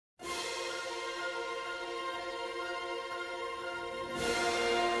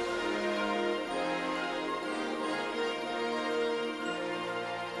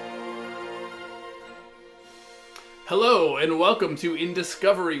Hello, and welcome to In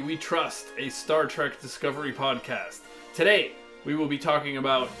Discovery We Trust, a Star Trek Discovery podcast. Today, we will be talking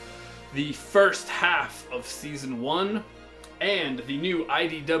about the first half of Season 1 and the new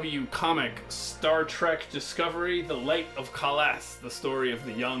IDW comic Star Trek Discovery, The Light of Kalas, the story of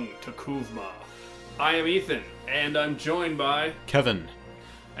the young T'Kuvma. I am Ethan, and I'm joined by... Kevin.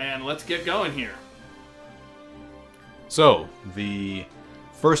 And let's get going here. So, the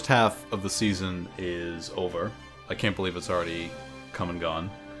first half of the season is over. I can't believe it's already come and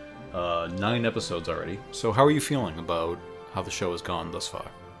gone. 9 episodes already. So how are you feeling about how the show has gone thus far?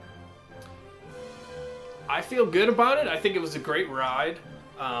 I feel good about it. I think it was a great ride.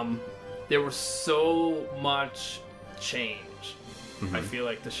 There was so much change. Mm-hmm. I feel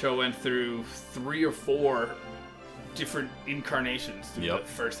like the show went through 3 or 4 different incarnations through the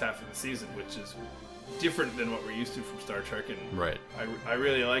first half of the season, which is different than what we're used to from Star Trek. And right. I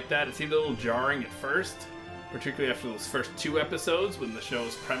really like that. It seemed a little jarring at first, particularly after those first 2 episodes when the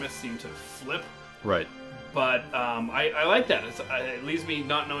show's premise seemed to flip. Right. But I like that. It leaves me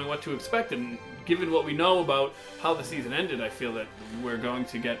not knowing what to expect, and given what we know about how the season ended, I feel that we're going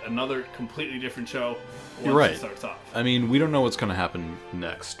to get another completely different show once it starts off. I mean, we don't know what's going to happen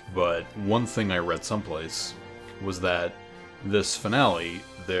next, but one thing I read someplace was that this finale,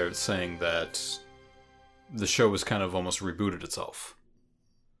 they're saying that the show has kind of almost rebooted itself,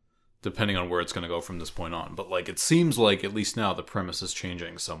 depending on where it's going to go from this point on. But like, it seems like at least now the premise is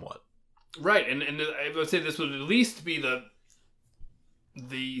changing somewhat. Right, and I would say this would at least be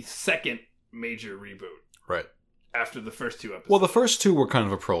the second major reboot. Right. After the first 2 episodes. Well, the first 2 were kind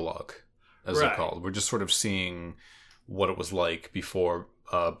of a prologue, as they're Right. called. We're just sort of seeing what it was like before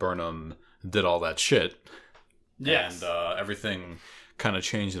Burnham did all that shit. Yes. And everything kind of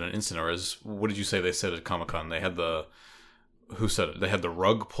changed in an instant. Or what did you say they said at Comic-Con? They had who said it? They had the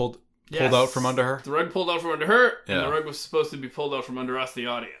rug pulled out from under her? The rug pulled out from under her, Yeah. and the rug was supposed to be pulled out from under us, the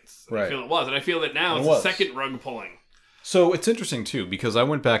audience. Right. I feel it was, and I feel that now it's a second rug pulling. So it's interesting, too, because I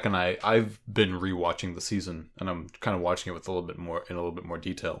went back and I've been rewatching the season, and I'm kind of watching it with a little bit more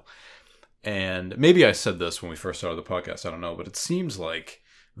detail. And maybe I said this when we first started the podcast, I don't know, but it seems like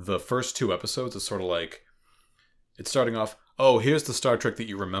the first 2 episodes is sort of like, it's starting off, oh, here's the Star Trek that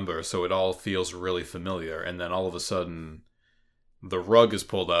you remember, so it all feels really familiar, and then all of a sudden the rug is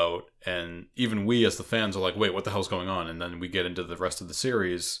pulled out, and even we as the fans are like, wait, what the hell's going on? And then we get into the rest of the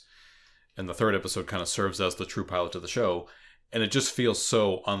series, and the 3rd episode kind of serves as the true pilot of the show, and it just feels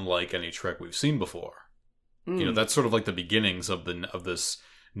so unlike any Trek we've seen before. You know, that's sort of like the beginnings of this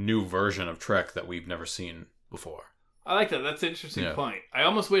new version of Trek that we've never seen before. I like that. That's an interesting point. I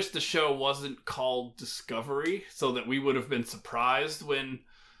almost wish the show wasn't called Discovery, so that we would have been surprised when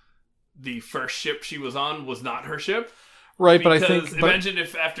the first ship she was on was not her ship. Right, because but I think... imagine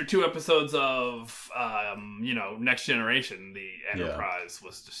if after 2 episodes of, Next Generation, the Enterprise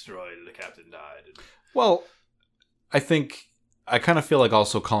was destroyed and the captain died. Well, I kind of feel like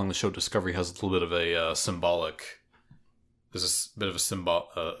also calling the show Discovery has a little bit of a symbolic... There's a bit of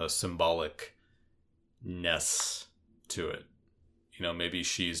a symbolicness to it. You know, maybe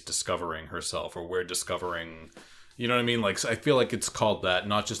she's discovering herself, or we're discovering... You know what I mean? Like, I feel like it's called that,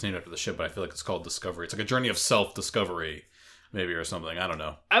 not just named after the ship, but I feel like it's called Discovery. It's like a journey of self-discovery, maybe, or something. I don't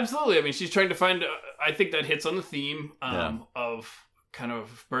know. Absolutely. I mean, she's trying to find... I think that hits on the theme of kind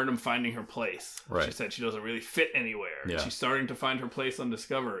of Burnham finding her place. Right. She said she doesn't really fit anywhere. Yeah. She's starting to find her place on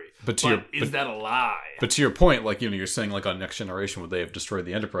Discovery. But is that a lie? But to your point, like, you're saying, like, on Next Generation, would they have destroyed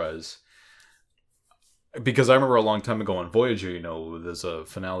the Enterprise? Because I remember a long time ago on Voyager, there's a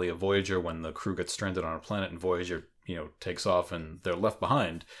finale of Voyager when the crew gets stranded on a planet and Voyager, takes off and they're left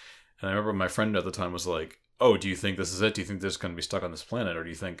behind. And I remember my friend at the time was like, oh, do you think this is it? Do you think they're going to be stuck on this planet? Or do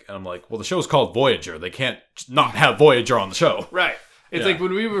you think... And I'm like, well, the show's called Voyager. They can't not have Voyager on the show. Right. It's like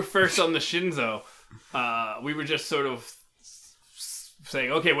when we were first on the Shinzo, we were just sort of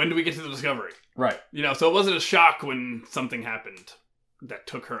saying, okay, when do we get to the Discovery? Right. So it wasn't a shock when something happened that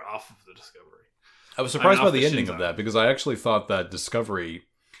took her off of the Discovery. I was surprised by the ending of that, because I actually thought that Discovery,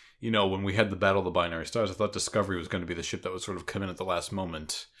 when we had the Battle of the Binary Stars, I thought Discovery was going to be the ship that would sort of come in at the last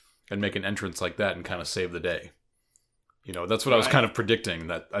moment and make an entrance like that and kind of save the day. That's what I was kind of predicting,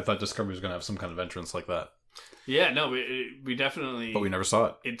 that I thought Discovery was going to have some kind of entrance like that. Yeah, no, we definitely... But we never saw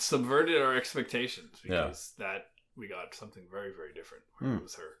it. It subverted our expectations, because that we got something very, very different. It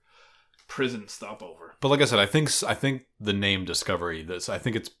was her prison stopover. But like I said, I think the name Discovery, I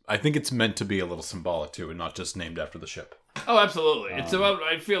think it's meant to be a little symbolic too, and not just named after the ship. Oh, absolutely. It's about...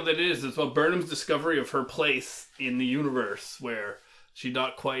 I feel that it's about Burnham's discovery of her place in the universe, where She's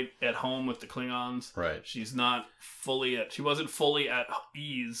not quite at home with the Klingons. Right. She's not she wasn't fully at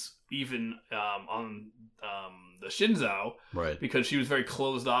ease even on the Shinzo. Right. Because she was very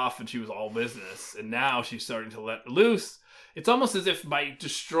closed off and she was all business. And now she's starting to let loose. It's almost as if by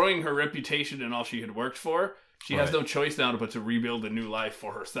destroying her reputation and all she had worked for, she has no choice now but to rebuild a new life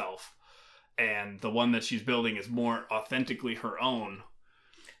for herself. And the one that she's building is more authentically her own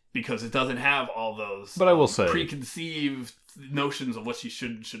because it doesn't have all those but I will say, preconceived notions of what she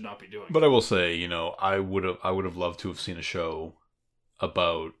should and should not be doing. But I will say, you know, I would have loved to have seen a show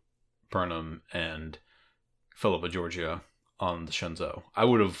about Burnham and Philippa Georgia on the Shinzo. I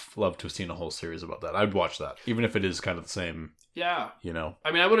would have loved to have seen a whole series about that. I'd watch that, even if it is kind of the same. Yeah. You know?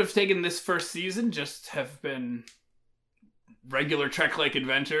 I mean, I would have taken this first season, just have been regular Trek-like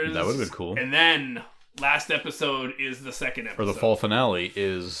adventures. That would have been cool. And then last episode is the second episode. Or the fall finale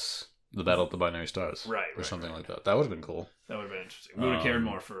is the Battle of the Binary Stars. Right. Or something like that. That would have been cool. That would have been interesting. We would have cared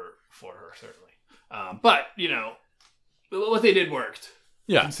more for her, certainly. But, you know, what they did worked.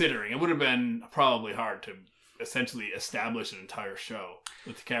 Yeah. Considering. It would have been probably hard to essentially establish an entire show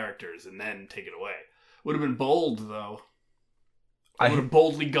with the characters and then take it away. Would have been bold, though. I would have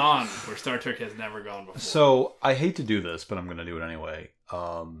boldly gone where Star Trek has never gone before. So, I hate to do this, but I'm going to do it anyway.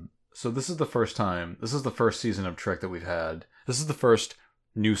 So this is the first season of Trek that we've had. This is the first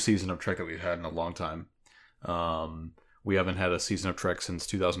new season of Trek that we've had in a long time. We haven't had a season of Trek since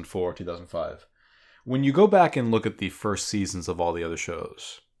 2004, 2005. When you go back and look at the first seasons of all the other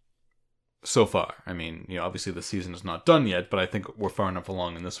shows so far, I mean, you know, obviously the season is not done yet, but I think we're far enough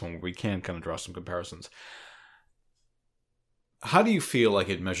along in this one where we can kind of draw some comparisons. How do you feel like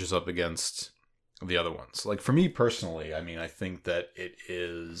it measures up against the other ones? Like, for me personally, I mean, I think that it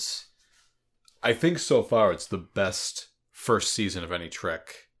is... I think so far it's the best first season of any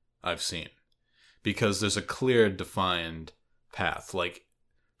Trek I've seen. Because there's a clear, defined path. Like,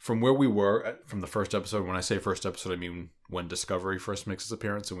 from where we were, from the first episode, when I say first episode, I mean when Discovery first makes its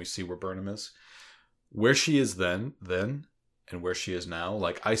appearance and we see where Burnham is. Where she is then, and where she is now,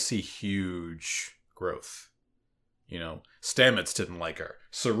 like, I see huge growth. You know, Stamets didn't like her.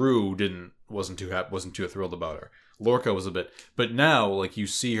 Saru wasn't too thrilled about her. Lorca was a bit, but now, like, you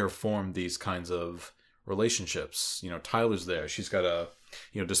see her form these kinds of relationships. You know, Tyler's there. She's got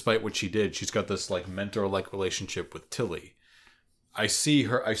you know, despite what she did, she's got this like mentor-like relationship with Tilly. I see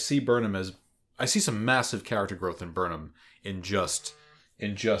some massive character growth in Burnham in just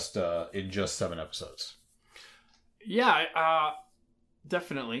 7 episodes. Yeah,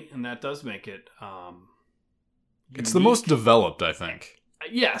 definitely, and that does make it. It's the most developed, I think.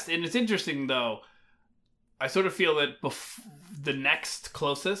 Yes, and it's interesting though. I sort of feel that the next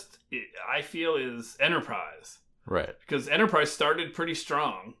closest, I feel, is Enterprise. Right. Because Enterprise started pretty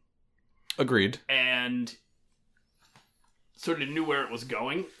strong. Agreed. And sort of knew where it was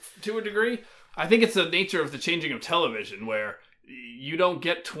going to a degree. I think it's the nature of the changing of television where you don't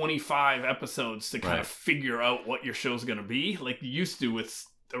get 25 episodes to kind of figure out what your show's going to be like you used to with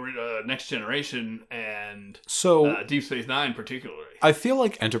Next Generation and Deep Space Nine particularly. I feel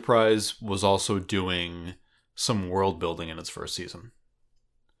like Enterprise was also doing some world building in its first season.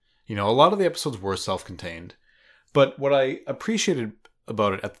 You know, a lot of the episodes were self-contained, but what I appreciated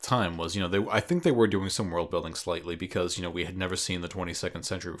about it at the time was, you know, I think they were doing some world building slightly because, you know, we had never seen the 22nd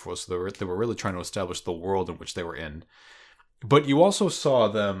century before, so they were really trying to establish the world in which they were in. But you also saw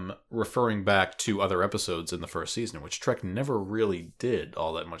them referring back to other episodes in the first season, which Trek never really did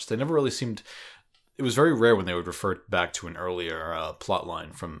all that much. They never really seemed... It was very rare when they would refer back to an earlier plot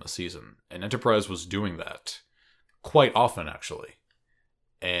line from a season. And Enterprise was doing that quite often, actually.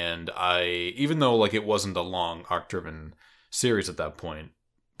 And even though like it wasn't a long arc-driven series at that point,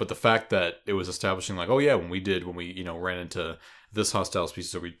 but the fact that it was establishing like, oh yeah, when we you know, ran into this hostile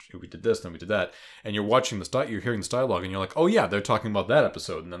species, so we did this, then we did that, and you're watching this, you're hearing this dialogue, and you're like, oh yeah, they're talking about that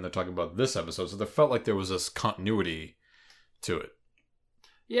episode, and then they're talking about this episode, so there felt like there was this continuity to it.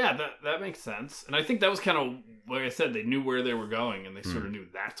 Yeah, that makes sense, and I think that was kind of, like I said, they knew where they were going, and they sort of knew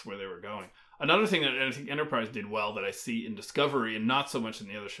that's where they were going. Another thing that I think Enterprise did well that I see in Discovery, and not so much in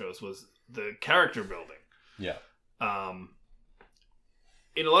the other shows, was the character building. Yeah.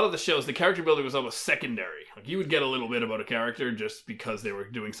 In a lot of the shows, the character building was almost secondary. Like, you would get a little bit about a character just because they were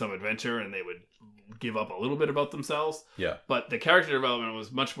doing some adventure and they would give up a little bit about themselves. Yeah. But the character development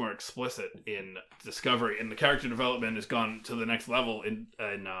was much more explicit in Discovery, and the character development has gone to the next level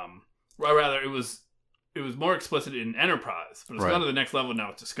rather, it was more explicit in Enterprise, but it's gone to the next level now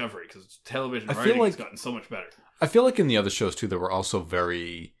with Discovery because television writing has gotten so much better. I feel like in the other shows too, they were also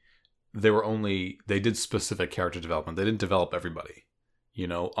they did specific character development. They didn't develop everybody. You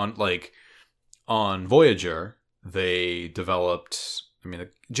know, on Voyager, they developed I mean,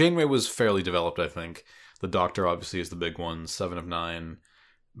 Janeway was fairly developed, I think. The Doctor obviously is the big one, 7 of 9.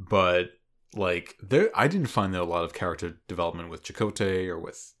 But, like, I didn't find there a lot of character development with Chakotay or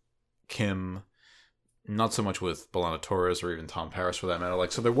with Kim. Not so much with B'Elanna Torres or even Tom Paris for that matter.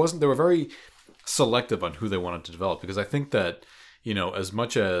 Like, so they were very selective on who they wanted to develop, because I think that, you know, as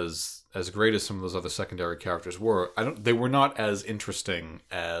much as great as some of those other secondary characters were, they were not as interesting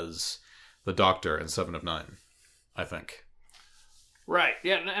as the Doctor and 7 of 9, I think. Right.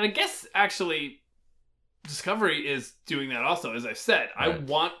 Yeah, and I guess actually Discovery is doing that also, as I said. Right. I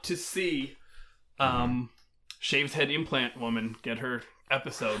want to see shaved head implant woman get her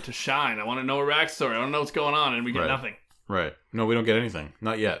episode to shine. I want to know her backstory. I want to know what's going on, and we get nothing. Right. No, we don't get anything.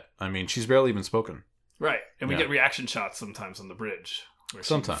 Not yet. I mean, she's barely even spoken. Right. And we get reaction shots sometimes on the bridge where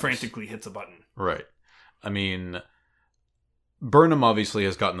she frantically hits a button. Right. I mean, Burnham obviously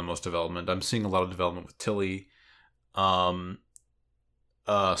has gotten the most development. I'm seeing a lot of development with Tilly.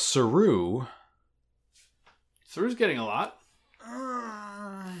 Saru. Saru's getting a lot.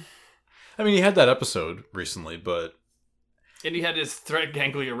 I mean, he had that episode recently, but... And he had his threat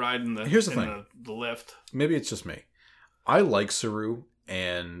ganglia ride in the the lift. Maybe it's just me. I like Saru,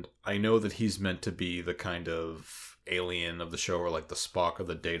 and I know that he's meant to be the kind of alien of the show, or like the Spock or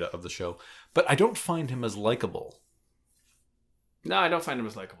the Data of the show, but I don't find him as likable. No, I don't find him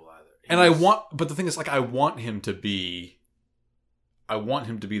as likable either. But the thing is, like, I want him to be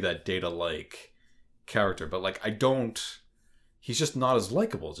that Data-like character, but like, he's just not as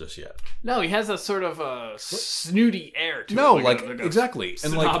likable just yet. No, he has a sort of a snooty air to it. Like exactly.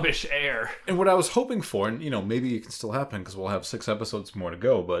 Snobbish air. And what I was hoping for, and, you know, maybe it can still happen because we'll have 6 episodes more to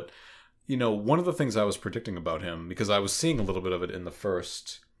go, but, you know, one of the things I was predicting about him, because I was seeing a little bit of it in the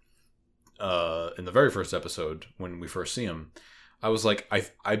very first episode when we first see him, I was like,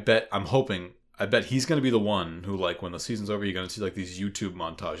 I bet he's going to be the one who, like, when the season's over, you're going to see, like, these YouTube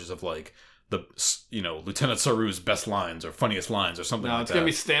montages of, like, Lieutenant Saru's best lines or funniest lines or something like that. No,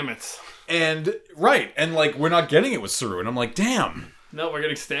 it's going to be Stamets. And like, we're not getting it with Saru, and I'm like, damn. No, we're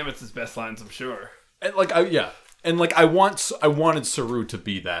getting Stamets' best lines, I'm sure. And like, I wanted Saru to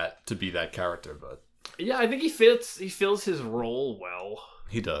be that character, but... Yeah, I think he fills his role well.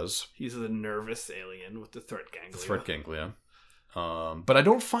 He does. He's the nervous alien with the threat ganglia. But I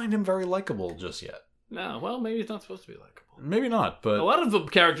don't find him very likable just yet. No, well, maybe he's not supposed to be likable. Maybe not, but... A lot of the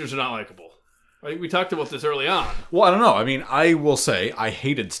characters are not likable. We talked about this early on. Well, I don't know. I mean, I will say, I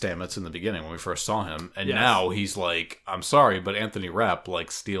hated Stamets in the beginning when we first saw him, and now he's like, I'm sorry, but Anthony Rapp, like,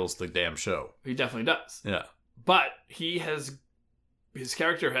 steals the damn show. He definitely does. Yeah. But his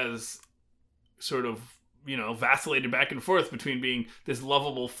character has sort of, you know, vacillated back and forth between being this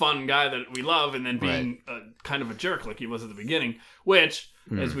lovable, fun guy that we love and then being kind of a jerk like he was at the beginning, which,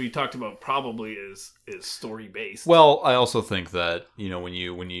 as we talked about, probably is story-based. Well, I also think that, you know, when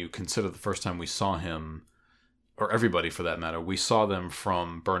you consider the first time we saw him, or everybody for that matter, we saw them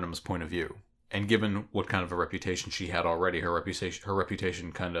from Burnham's point of view. And given what kind of a reputation she had already, her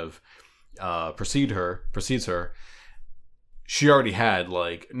reputation kind of precedes her, she already had,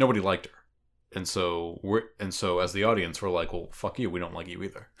 like, nobody liked her. And so as the audience, we're like, well, fuck you. We don't like you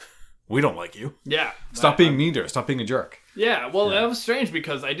either. We don't like you. Yeah. Stop being mean to her. Stop being a jerk. Yeah. Well, that was strange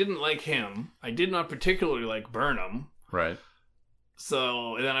because I didn't like him. I did not particularly like Burnham. Right.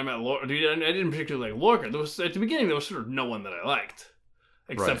 So, and then I met Lorca. I didn't particularly like Lorca. At the beginning, there was sort of no one that I liked.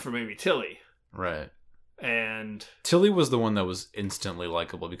 Except for maybe Tilly. Right. And Tilly was the one that was instantly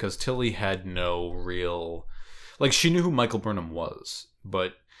likable because Tilly had no real... Like, she knew who Michael Burnham was,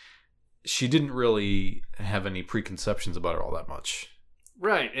 but... she didn't really have any preconceptions about her all that much.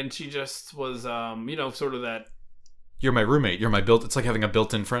 Right, and she just was, you know, sort of that... You're my roommate, it's like having a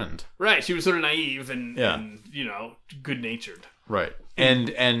built-in friend. Right, she was sort of naive and you know, good-natured. Right,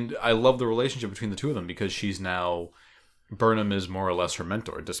 and I love the relationship between the two of them because she's now... Burnham is more or less her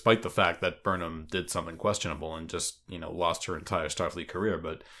mentor, despite the fact that Burnham did something questionable and just, you know, lost her entire Starfleet career,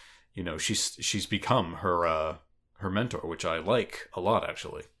 but, you know, she's become her mentor, which I like a lot,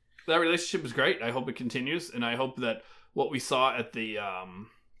 actually. That relationship is great. I hope it continues, and I hope that what we saw at the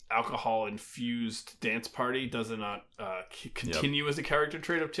alcohol-infused dance party does not continue as a character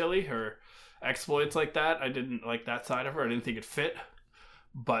trait of Tilly. Her exploits like that, I didn't like that side of her. I didn't think it fit,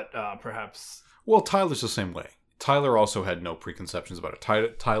 but perhaps... Well, Tyler's the same way. Tyler also had no preconceptions about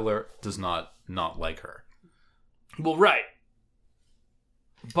it. Tyler does not like her. Well, right.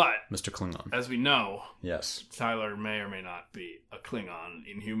 But Mr. Klingon, as we know, yes, Tyler may or may not be a Klingon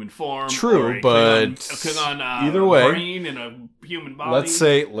in human form. True, but a Klingon either way, brain in a human body.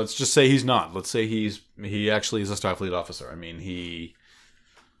 Let's just say he's not. Let's say he actually is a Starfleet officer. I mean, he,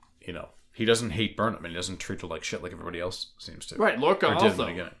 you know, he doesn't hate Burnham, and he doesn't treat her like shit like everybody else seems to. Right, Lorca Or did in the also.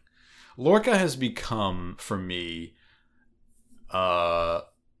 beginning. Lorca has become, for me,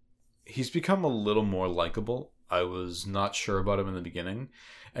 he's become a little more likable. I was not sure about him in the beginning,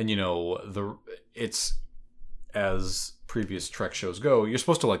 and it's as previous Trek shows go, you're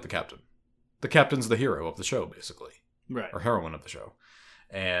supposed to like the captain. The captain's the hero of the show, basically, Right. or heroine of the show,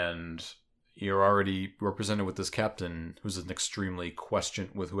 and you're already represented with this captain who's an extremely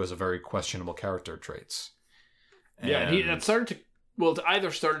who has a very questionable character traits. Yeah, that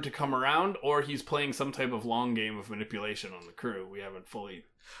either started to come around, or he's playing some type of long game of manipulation on the crew. We haven't fully.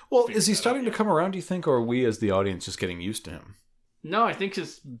 Well, is he starting to come around, do you think, or are we as the audience just getting used to him? No, I think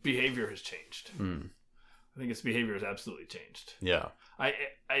his behavior has changed. Mm. I think his behavior has absolutely changed. Yeah.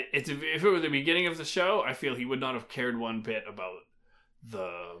 If it were the beginning of the show, I feel he would not have cared one bit about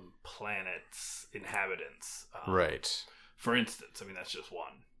the planet's inhabitants. Right. For instance, I mean, that's just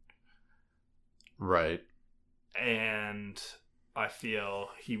one. Right. And I feel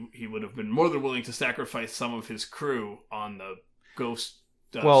he would have been more than willing to sacrifice some of his crew on the ghost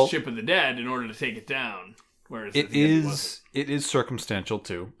ship of the dead in order to take it down. Whereas it is circumstantial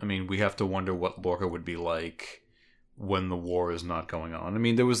too. I mean, we have to wonder what Lorca would be like when the war is not going on. I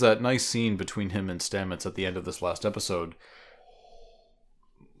mean, there was that nice scene between him and Stamets at the end of this last episode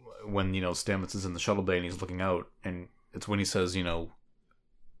when, Stamets is in the shuttle bay and he's looking out, and it's when he says,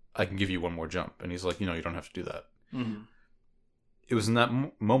 I can give you one more jump. And he's like, you don't have to do that. Mm-hmm. It was in that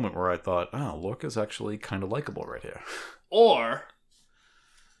moment where I thought, Lorca's actually kind of likable right here. Or,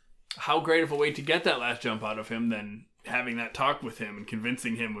 how great of a way to get that last jump out of him than having that talk with him and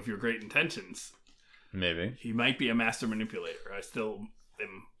convincing him of your great intentions. Maybe. He might be a master manipulator. I still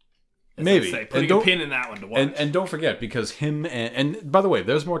am... Maybe. Putting a pin in that one to watch. And don't forget, because him and by the way,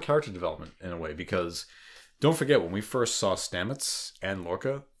 there's more character development in a way, because don't forget, when we first saw Stamets and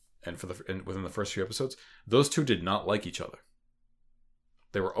Lorca, and within the first few episodes, those two did not like each other.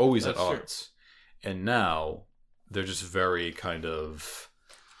 They were always at odds. True. And now they're just very kind of,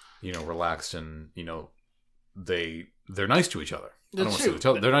 relaxed, and they're nice to each other. That's true.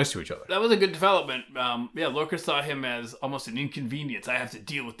 They're nice to each other. That was a good development. Lorca saw him as almost an inconvenience. I have to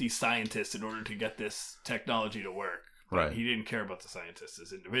deal with these scientists in order to get this technology to work. But right. He didn't care about the scientists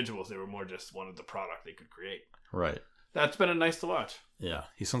as individuals. They were more just one of the product they could create. Right. That's been nice to watch. Yeah.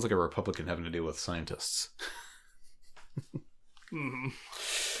 He sounds like a Republican having to deal with scientists. Mm-hmm.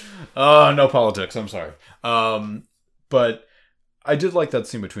 Oh, no politics. I'm sorry. But I did like that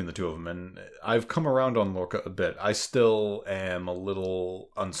scene between the two of them, and I've come around on Lorca a bit. I still am a little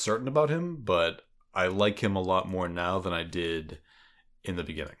uncertain about him, but I like him a lot more now than I did in the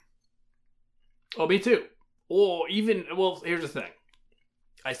beginning. Oh, me too. Or even, here's the thing.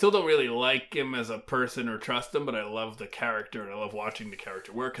 I still don't really like him as a person or trust him, but I love the character, and I love watching the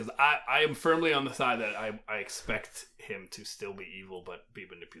character work, because I am firmly on the side that I expect him to still be evil, but be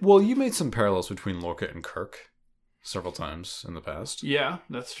manipulative. Well, you made some parallels between Lorca and Kirk several times in the past. Yeah,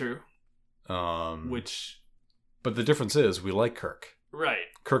 that's true. But the difference is we like Kirk. Right.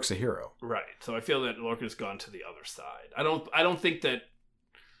 Kirk's a hero. Right. So I feel that Lorca's gone to the other side. I don't think that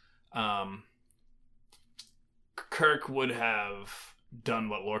Kirk would have done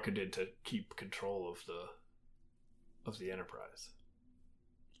what Lorca did to keep control of the Enterprise.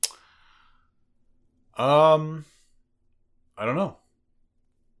 I don't know.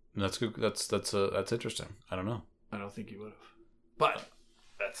 That's good. That's interesting. I don't know. I don't think he would have. But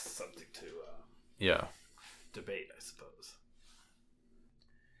that's something to debate, I suppose.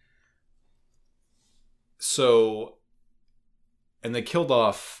 So, and they killed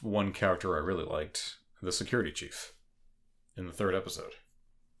off one character I really liked, the security chief, in the third episode.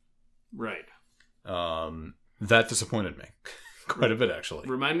 Right. That disappointed me quite a bit, actually.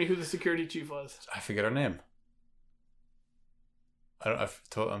 Remind me who the security chief was. I forget her name. I'm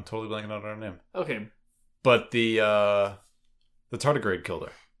totally blanking out on her name. Okay. But the tardigrade killed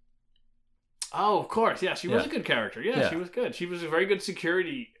her. Oh, of course. Yeah, she was a good character. Yeah, she was good. She was a very good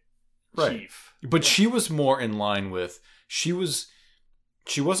security chief. But she was more in line with... She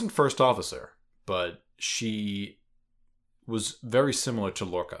wasn't first officer, but she was very similar to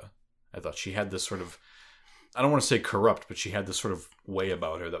Lorca. I thought she had this sort of... I don't want to say corrupt, but she had this sort of way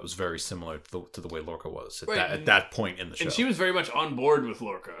about her that was very similar to the way Lorca was at that point in the show. And she was very much on board with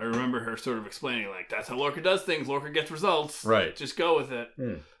Lorca. I remember her sort of explaining, like, that's how Lorca does things. Lorca gets results. Right. Just go with it.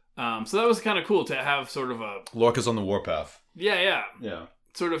 So that was kind of cool to have sort of a... Lorca's on the warpath. Yeah. Yeah.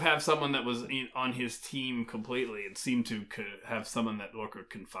 Sort of have someone that was on his team completely and seemed to have someone that Lorca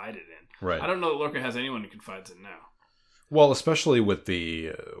confided in. Right. I don't know that Lorca has anyone he confides in now. Well, especially with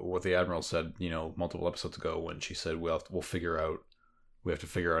what the Admiral said, multiple episodes ago when she said we'll figure out we have to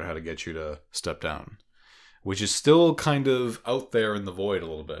figure out how to get you to step down. Which is still kind of out there in the void a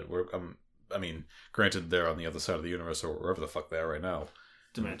little bit. I mean, granted, they're on the other side of the universe or wherever the fuck they are right now.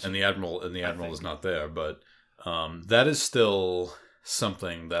 Dimension. And the Admiral is not there, but that is still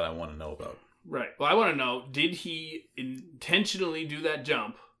something that I want to know about. Right. Well, I want to know, did he intentionally do that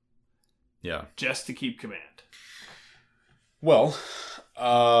jump? Yeah. Just to keep command? Well,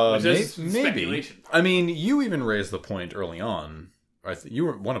 maybe. Speculation. I mean, you even raised the point early on. You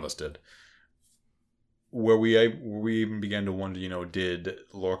were one of us did, where we even began to wonder. Did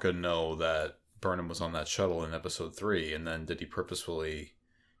Lorca know that Burnham was on that shuttle in episode 3, and then did he purposefully,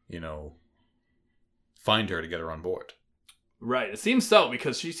 find her to get her on board? Right. It seems so,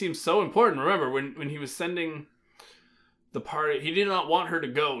 because she seems so important. Remember, when he was sending the party, he did not want her to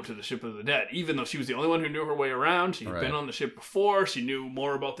go to the Ship of the Dead, even though she was the only one who knew her way around. She'd been on the ship before. She knew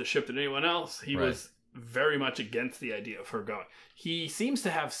more about the ship than anyone else. He was very much against the idea of her going. He seems to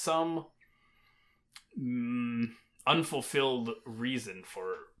have some unfulfilled reason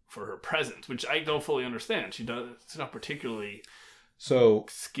for her presence, which I don't fully understand. She's not particularly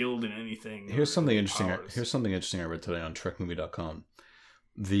skilled in anything. Here's something interesting. Here's something interesting I read today on TrekMovie.com.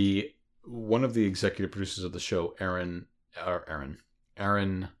 One of the executive producers of the show, Aaron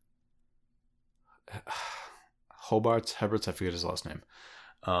Heberts, I forget his last name,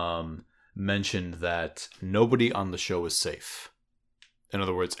 mentioned that nobody on the show is safe. In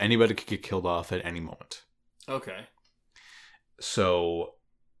other words, anybody could get killed off at any moment. Okay. So,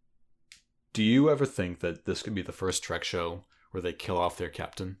 do you ever think that this could be the first Trek show where they kill off their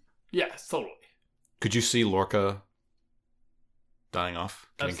captain? Yes, totally. Could you see Lorca dying off,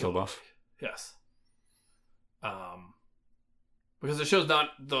 getting killed off? Yes. Because the show's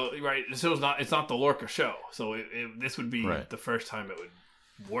not it's not the Lorca show, so this would be the first time it would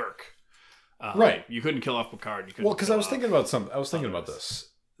work. Right. You couldn't kill off Picard. Because I was thinking about something. I was thinking about this.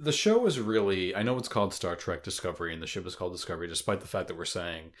 The show is really, I know it's called Star Trek Discovery and the ship is called Discovery, despite the fact that we're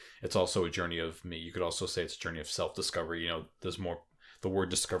saying it's also a journey of me. You could also say it's a journey of self-discovery. There's more, the word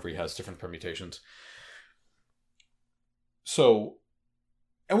discovery has different permutations. So,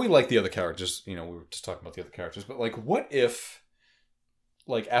 and we like the other characters, we were just talking about the other characters, but what if,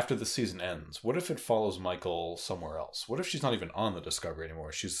 after the season ends, what if it follows Michael somewhere else? What if she's not even on the Discovery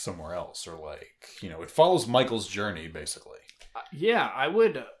anymore? She's somewhere else, or it follows Michael's journey, basically. Yeah, I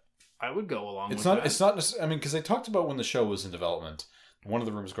would go along with that. It's not, because they talked about when the show was in development, one of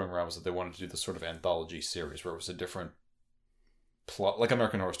the rumors going around was that they wanted to do this sort of anthology series where it was a different plot, like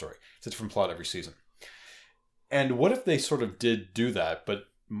American Horror Story. It's a different plot every season. And what if they sort of did do that, but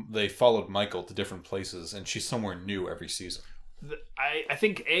they followed Michael to different places and she's somewhere new every season? I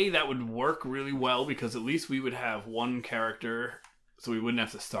think, that would work really well, because at least we would have one character, so we wouldn't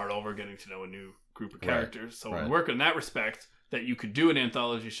have to start over getting to know a new group of characters. So it would work in that respect, that you could do an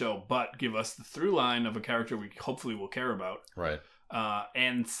anthology show, but give us the through line of a character we hopefully will care about. Right.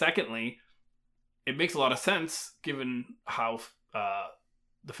 And secondly, it makes a lot of sense given how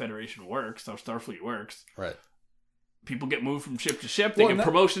the Federation works, how Starfleet works. Right. People get moved from ship to ship. They get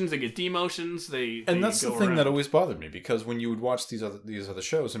promotions. They get demotions. And that's the thing that always bothered me, because when you would watch these other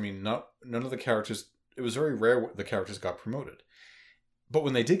shows, none of the characters. It was very rare the characters got promoted, but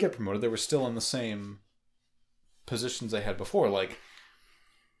when they did get promoted, they were still in the same positions they had before. Like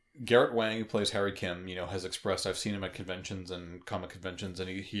Garrett Wang, who plays Harry Kim, has expressed. I've seen him at conventions and comic conventions, and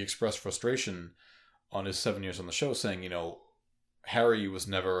he expressed frustration on his 7 years on the show, saying, Harry was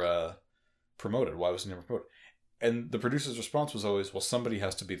never promoted. Why was he never promoted? And the producer's response was always, well, somebody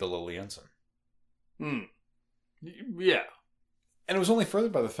has to be the lowly ensign. Yeah. And it was only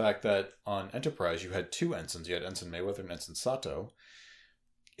furthered by the fact that on Enterprise, you had two ensigns. You had Ensign Mayweather and Ensign Sato.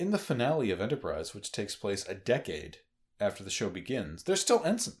 In the finale of Enterprise, which takes place a decade after the show begins, they're still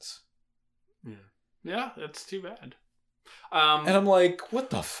ensigns. Yeah. Yeah, that's too bad. And I'm like, what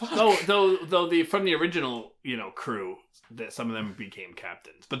the fuck? Though from the original, crew, that some of them became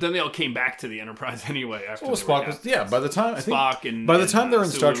captains, but then they all came back to the Enterprise anyway. After Spock was by the time they're in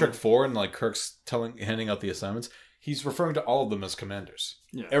Star Trek 4 and Kirk's handing out the assignments, he's referring to all of them as commanders.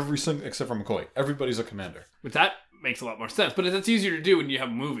 Yeah, every single except for McCoy, everybody's a commander. But that makes a lot more sense. But it's easier to do when you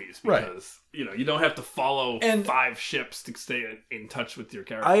have movies, because you don't have to follow 5 ships to stay in touch with your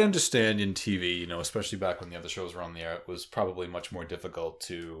character. I understand in TV, especially back when the other shows were on the air, it was probably much more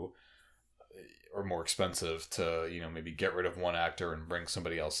difficult or more expensive to, maybe get rid of one actor and bring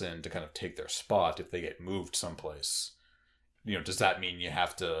somebody else in to kind of take their spot if they get moved someplace. Does that mean you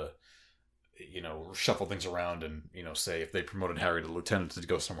have to, shuffle things around and, say if they promoted Harry to lieutenant to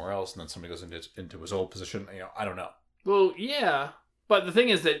go somewhere else and then somebody goes into his old position, I don't know. Well, yeah. But the thing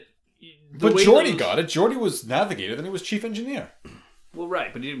is that... But Geordi got it. Geordi was navigator, then he was chief engineer. Well,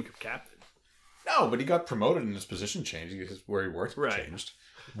 right, but he didn't become captain. No, but he got promoted and his position changed because where he worked Right. changed.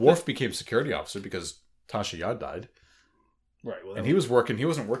 Worf became security officer because Tasha Yar died. Right. Well, And he was working. He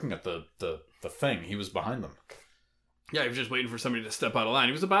wasn't working at the thing. He was behind them. yeah, he was just waiting for somebody to step out of line.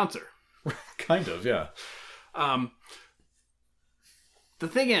 He was a bouncer. Kind of, yeah. The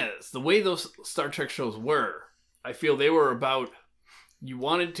thing is, the way those Star Trek shows were, I feel they were about, you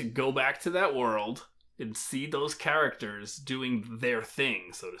wanted to go back to that world and see those characters doing their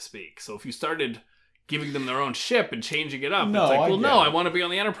thing, so to speak. So if you started giving them their own ship and changing it up, No, it's like, I well, get no, it. I want to be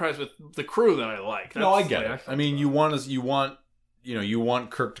on the Enterprise with the crew that I like. No, I That's get the way it. feel I mean, about you want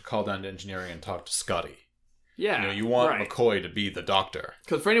Kirk to call down to engineering and talk to Scotty. Yeah, You want right. McCoy to be the doctor.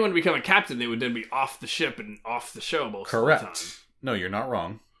 Because for anyone to become a captain, they would then be off the ship and off the show most of the time, Correct. No, you're not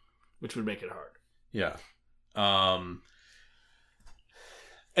wrong. which would make it hard. Yeah.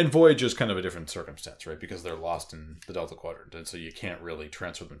 And Voyager's kind of a different circumstance, right? Because they're lost in the Delta Quadrant, and so you can't really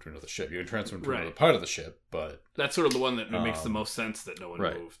transfer them to another ship. You can transfer them to another part of the ship, but That's sort of the one that makes the most sense that no one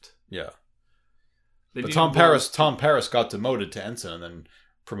right. moved. yeah. They But needed Tom more- Paris got demoted to ensign and then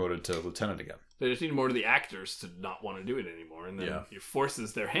promoted to lieutenant again. They just need more of the actors to not want to do it anymore, and then Yeah. it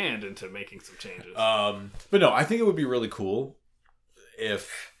forces their hand into making some changes. But no, I think it would be really cool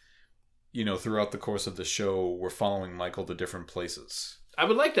if, throughout the course of the show, we're following Michael to different places. I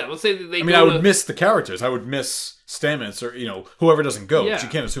would like that. Let's say that they. I mean, I would miss the characters. I would miss Stamets or whoever doesn't go. Yeah. But you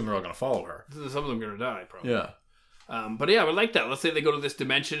can't assume they're all going to follow her. Some of them are going to die, probably. Yeah. But yeah, I would like that. Let's say they go to this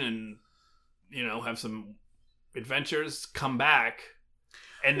dimension and have some adventures, come back,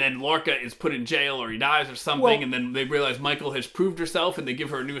 and then Lorca is put in jail or he dies or something, Well- and then they realize Michael has proved herself, and they give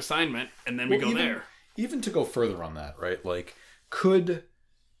her a new assignment, and then we go there. Even to go further on that, right? Like, could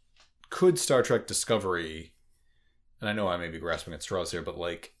Star Trek Discovery, and I know I may be grasping at straws here, but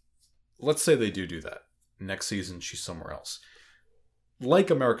like, let's say they do that. Next season, she's somewhere else.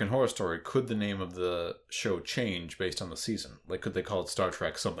 Like American Horror Story, could the name of the show change based on the season? Like, could they call it Star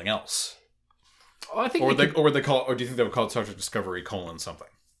Trek something else? Oh, I think Or they could, or do you think they would call it Star Trek Discovery : something?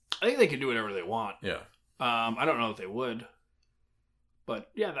 I think they could do whatever they want. Yeah. I don't know if they would, but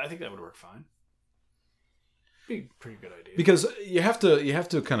yeah, I think that would work fine. Be a pretty good idea. Because you have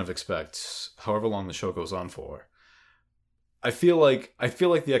to kind of expect, however long the show goes on for. I feel like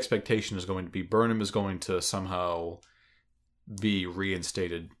the expectation is going to be Burnham is going to somehow be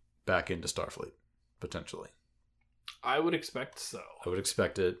reinstated back into Starfleet, potentially. I would expect so. I would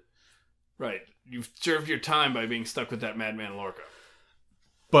expect it. Right. You've served your time by being stuck with that madman Lorca.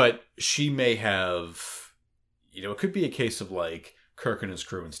 But she may have, it could be a case of like Kirk and his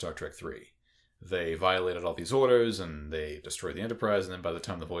crew in Star Trek 3. They violated all these orders and they destroyed the Enterprise, and then by the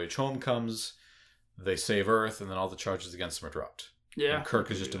time the voyage home comes, they save Earth, and then all the charges against them are dropped. Yeah. And Kirk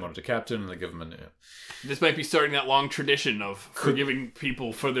is just demoted to captain, and they give him a new. This might be starting that long tradition of forgiving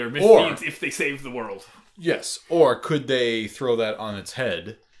people for their misdeeds if they save the world. Yes. Or could they throw that on its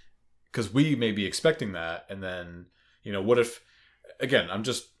head? Because we may be expecting that, and then, what if, again, I'm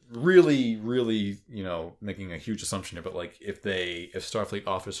just really, really, making a huge assumption here, but like, if Starfleet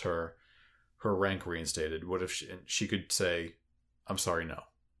offers her rank reinstated, what if she could say, I'm sorry, no.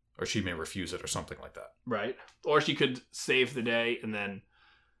 Or she may refuse it or something like that. Right. Or she could save the day and then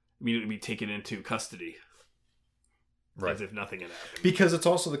immediately be taken into custody. Right. As if nothing had happened. Because it's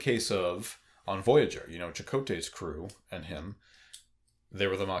also the case of, on Voyager, Chakotay's crew and him, they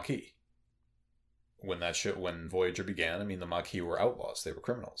were the Maquis. When Voyager began, the Maquis were outlaws. They were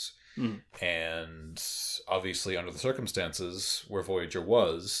criminals. Mm. And obviously, under the circumstances where Voyager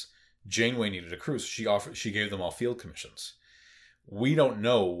was, Janeway needed a crew, so she gave them all field commissions. We don't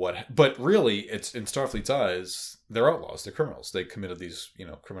know but really, it's in Starfleet's eyes, they're outlaws, they're criminals. They committed these,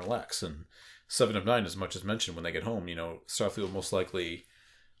 criminal acts. And 7 of 9, as much as mentioned when they get home, Starfleet will most likely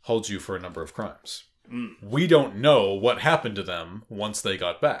hold you for a number of crimes. Mm. We don't know what happened to them once they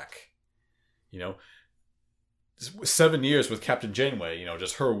got back. 7 years with Captain Janeway,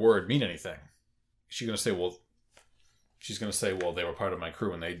 does her word mean anything? She's going to say, well, they were part of my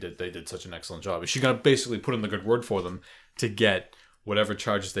crew and they did such an excellent job. Is she going to basically put in the good word for them to get whatever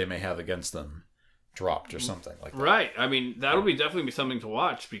charges they may have against them dropped or something like that? Right. That'll definitely be something to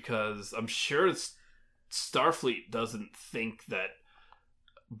watch, because I'm sure Starfleet doesn't think that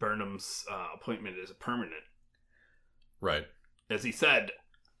Burnham's appointment is permanent. Right. As he said,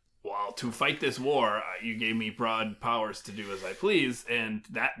 well, to fight this war, you gave me broad powers to do as I please, and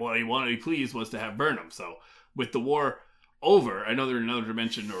that what he wanted to please was to have Burnham. So with the war over, I know they're in another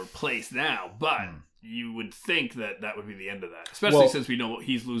dimension or place now, but you would think that would be the end of that, especially since we know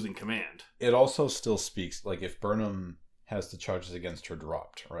he's losing command. It also still speaks, like, if Burnham has the charges against her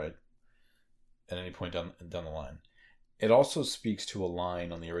dropped, right, at any point down the line, it also speaks to a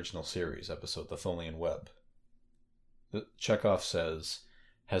line on the original series episode, The Tholian Web. Chekhov says,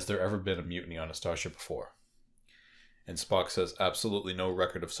 "Has there ever been a mutiny on a starship before?" And Spock says, "Absolutely no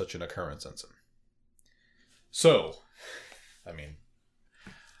record of such an occurrence, Ensign." So, I mean,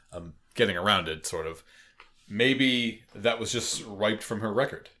 I'm getting around it, sort of. Maybe that was just wiped from her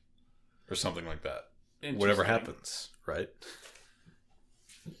record. Or something like that. Whatever happens, right?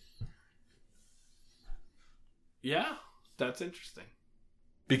 Yeah, that's interesting.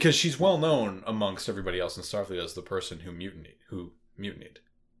 Because she's well known amongst everybody else in Starfleet as the person who mutinied.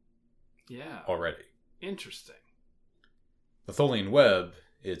 Yeah. Already. Interesting. The Tholian Web,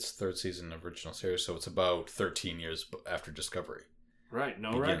 it's third season of original series, so it's about 13 years after Discovery. Right,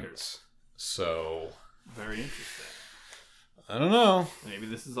 no records. So... Very interesting. I don't know. Maybe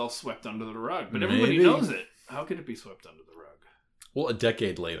this is all swept under the rug, but everybody knows it. How could it be swept under the rug? Well, a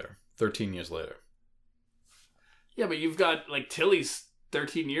decade later. 13 years later. Yeah, but you've got, like, Tilly's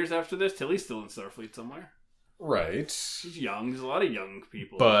 13 years after this. Tilly's still in Starfleet somewhere. Right. She's young. There's a lot of young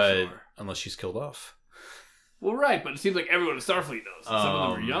people. But, unless she's killed off. Well, right, but it seems like everyone in Starfleet knows. Some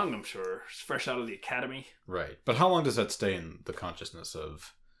of them are young, I'm sure. Fresh out of the academy. Right. But how long does that stay in the consciousness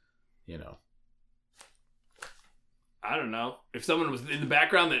of, I don't know. If someone was in the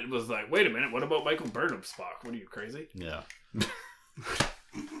background that was like, wait a minute, what about Michael Burnham Spock? What are you, crazy? Yeah.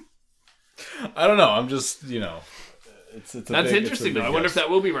 I don't know. I'm just, That's interesting, though. I wonder if that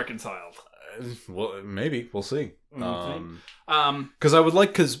will be reconciled. Well, maybe. We'll see. Mm-hmm. Because I would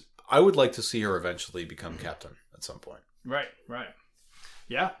like to see her eventually become captain at some point. Right.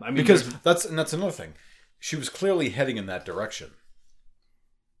 Yeah. I mean, because that's another thing. She was clearly heading in that direction.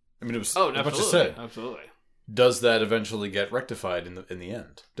 I mean, it was what you said. Absolutely. Does that eventually get rectified in the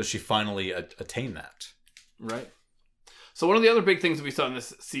end? Does she finally attain that? Right. So one of the other big things that we saw in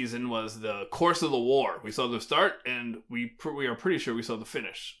this season was the course of the war. We saw the start, and we are pretty sure we saw the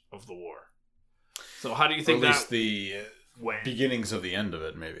finish of the war. So how do you think or at least the beginnings of the end of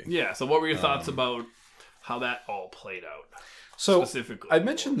it, maybe? Yeah. So what were your thoughts about how that all played out? So specifically, I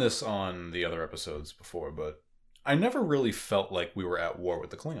mentioned this on the other episodes before, but I never really felt like we were at war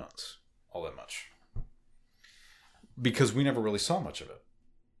with the Klingons all that much. Because we never really saw much of it.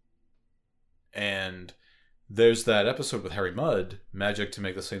 And there's that episode with Harry Mudd, Magic to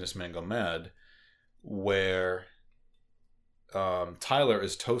Make the Sanest Man Go Mad, where Tyler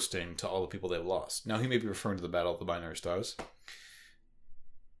is toasting to all the people they've lost. Now, he may be referring to the Battle of the Binary Stars.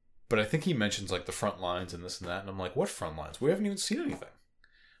 But I think he mentions, like, the front lines and this and that. And I'm like, what front lines? We haven't even seen anything.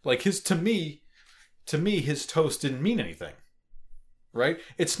 Like, to me, his toast didn't mean anything. Right?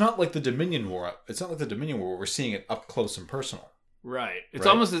 It's not like the Dominion War. It's not like the Dominion War where we're seeing it up close and personal. Right. It's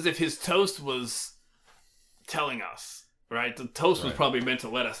almost as if his toast was telling us. Right? The toast was probably meant to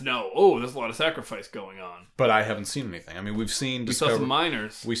let us know, oh, there's a lot of sacrifice going on. But I haven't seen anything. I mean, we saw some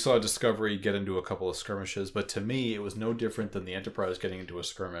miners. We saw Discovery get into a couple of skirmishes, but to me, it was no different than the Enterprise getting into a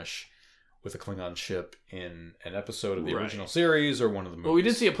skirmish with a Klingon ship in an episode of the original series or one of the movies. Well, we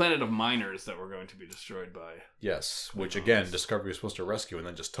did see a planet of miners that were going to be destroyed by... Yes, which again, Discovery was supposed to rescue and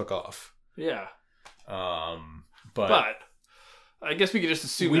then just took off. Yeah. But I guess we could just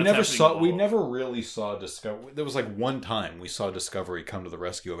assume we never really saw Discovery. There was like one time we saw Discovery come to the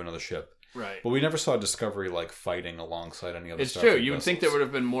rescue of another ship. Right. But we never saw Discovery like fighting alongside any other It's true. You would think there would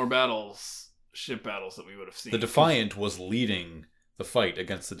have been more ship battles that we would have seen. The Defiant was leading the fight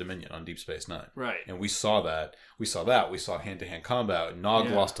against the Dominion on Deep Space Nine. Right. And we saw that. We saw hand-to-hand combat. Nog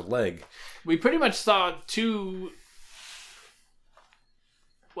lost a leg. We pretty much saw three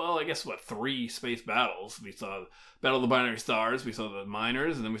space battles. We saw Battle of the Binary Stars, we saw the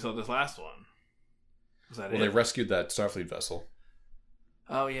miners, and then we saw this last one. Was that it? Well, they rescued that Starfleet vessel.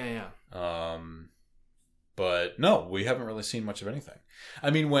 Oh, yeah. But no, we haven't really seen much of anything.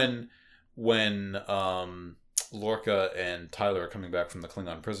 I mean, when Lorca and Tyler are coming back from the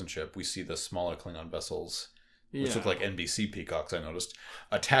Klingon prison ship, we see the smaller Klingon vessels, which look like NBC peacocks, I noticed,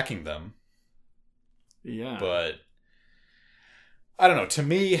 attacking them. Yeah. But I don't know. To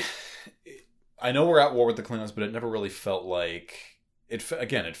me, I know we're at war with the Klingons, but it never really felt like... It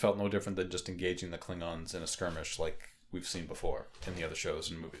felt no different than just engaging the Klingons in a skirmish like we've seen before in the other shows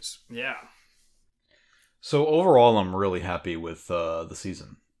and movies. Yeah. So overall, I'm really happy with the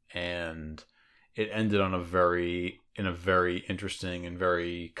season. And it ended on a very interesting and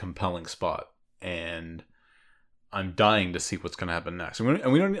very compelling spot. And I'm dying to see what's going to happen next. And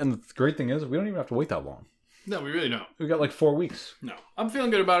the great thing is, we don't even have to wait that long. No, we really don't. We got like 4 weeks. No. I'm feeling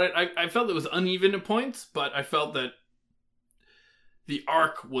good about it. I felt it was uneven at points, but I felt that the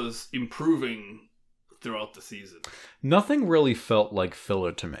arc was improving throughout the season. Nothing really felt like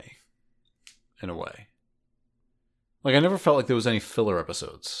filler to me, in a way. Like, I never felt like there was any filler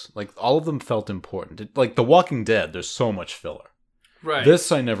episodes. Like, all of them felt important. Like, The Walking Dead, there's so much filler. Right.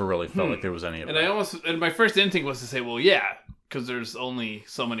 This, I never really felt like there was any of it. And my first instinct was to say, well, yeah, because there's only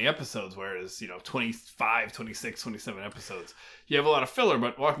so many episodes, whereas, 25, 26, 27 episodes. You have a lot of filler,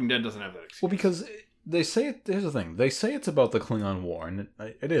 but Walking Dead doesn't have that excuse. Well, because they say here's the thing. They say it's about the Klingon War, and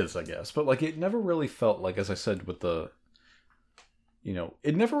it is, I guess. But, like, it never really felt like, as I said with the...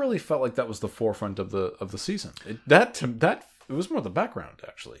 it never really felt like that was the forefront of the season. It was more the background,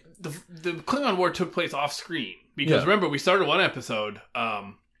 actually. The Klingon War took place off screen because remember we started one episode.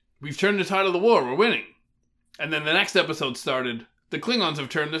 We've turned the tide of the war. We're winning, and then the next episode started. The Klingons have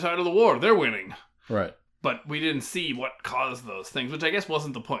turned the tide of the war. They're winning. Right. But we didn't see what caused those things, which I guess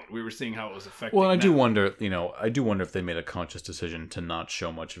wasn't the point. We were seeing how it was affecting. Well, I do wonder. I do wonder if they made a conscious decision to not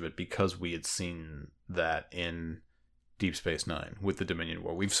show much of it because we had seen that in Deep Space Nine with the Dominion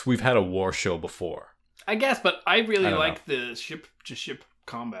War. We've had a war show before. I guess, but I really like the ship-to-ship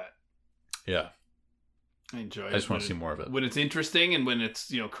combat. Yeah. I enjoy it. I just want to see more of it. When it's interesting and when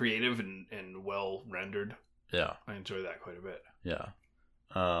it's, creative and well rendered. Yeah. I enjoy that quite a bit. Yeah.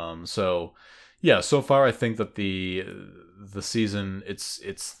 So far I think that the season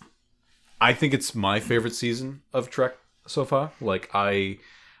it's I think it's my favorite season of Trek so far. Like I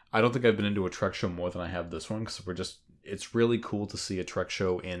don't think I've been into a Trek show more than I have this one because it's really cool to see a Trek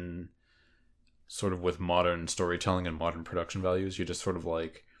show in sort of with modern storytelling and modern production values. You're just sort of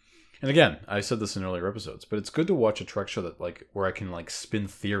like, and again, I said this in earlier episodes, but it's good to watch a Trek show that like where I can like spin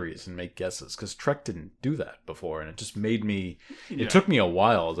theories and make guesses because Trek didn't do that before, and it just made me. It took me a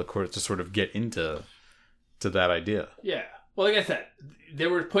while to sort of get into that idea. Yeah, well, like I said, there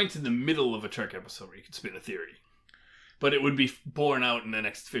were points in the middle of a Trek episode where you could spin a theory. But it would be borne out in the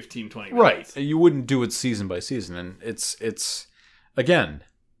next 15, 20 minutes. Right. You wouldn't do it season by season. And it's again,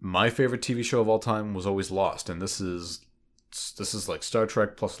 my favorite TV show of all time was always Lost. And this is like Star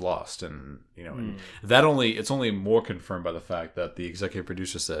Trek plus Lost. And, and it's only more confirmed by the fact that the executive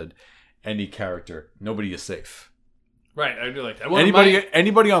producer said, any character, nobody is safe. Right. I do like that.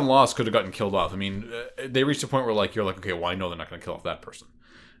 Anybody on Lost could have gotten killed off. I mean, they reached a point where you're like, okay, well, I know they're not going to kill off that person.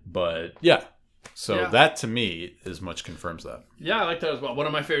 But yeah. So that to me as much confirms that. Yeah, I like that as well. One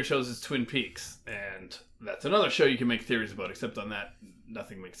of my favorite shows is Twin Peaks, and that's another show you can make theories about. Except on that,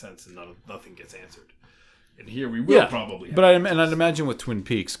 nothing makes sense and nothing gets answered. And here we will probably. But I'd imagine with Twin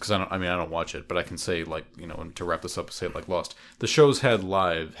Peaks because I don't watch it, but I can say to wrap this up, say it like Lost. The show's had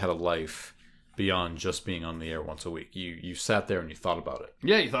a life beyond just being on the air once a week. You sat there and you thought about it.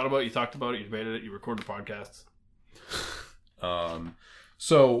 Yeah, you thought about it. You talked about it. You debated it. You recorded podcasts.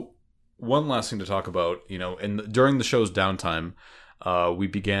 So. One last thing to talk about, during the show's downtime, we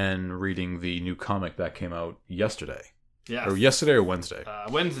began reading the new comic that came out yesterday. Yes. Or yesterday or Wednesday?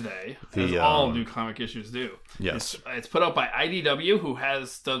 Wednesday, as all new comic issues do. Yes. It's put out by IDW, who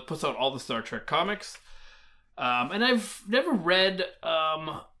puts out all the Star Trek comics. And I've never read...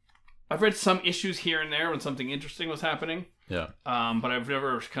 I've read some issues here and there when something interesting was happening. Yeah. But I've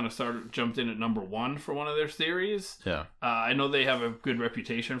never kind of jumped in at number one for one of their series. Yeah. I know they have a good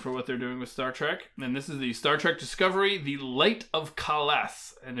reputation for what they're doing with Star Trek. And this is the Star Trek Discovery, The Light of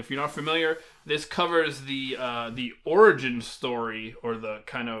Kalless. And if you're not familiar, this covers the origin story or the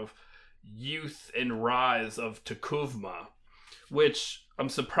kind of youth and rise of T'Kuvma, which I'm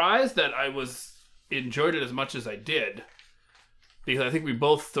surprised that I enjoyed it as much as I did. Because I think we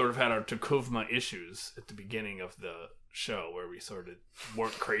both sort of had our T'Kuvma issues at the beginning of the show where we sort of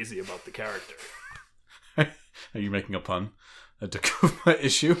weren't crazy about the character. Are you making a pun? A T'Kuvma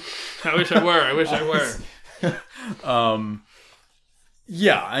issue? I wish I were.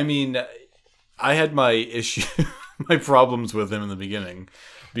 Yeah, I mean, I had my my problems with him in the beginning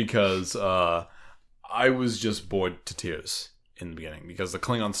because I was just bored to tears in the beginning because the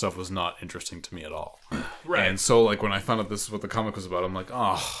Klingon stuff was not interesting to me at all. Right. And so when I found out this is what the comic was about, I'm like,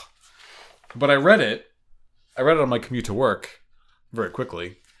 oh. But I read it on my commute to work very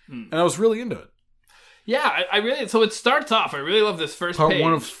quickly, and I was really into it. Yeah, I really... So it starts off... I really love this first Part page.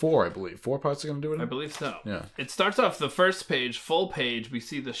 1 of 4, I believe. 4 parts are going to do it? I believe so. Yeah. It starts off the first page, full page. We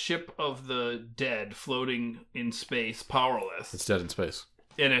see the ship of the dead floating in space, powerless. It's dead in space.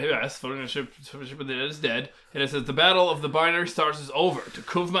 And yes, floating in a ship of the dead is dead. And it says, the battle of the binary stars is over.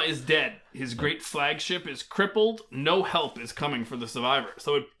 T'Kuvma is dead. His great flagship is crippled. No help is coming for the survivor.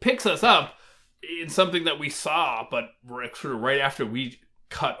 So it picks us up in something that we saw, but sort of right after we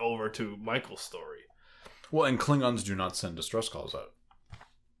cut over to Michael's story. Well, and Klingons do not send distress calls out.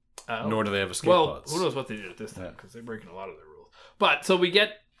 Nor do they have escape pods. Well, who knows what they did at this time, because they're breaking a lot of their rules. But, so we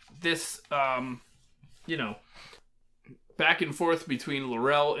get this, back and forth between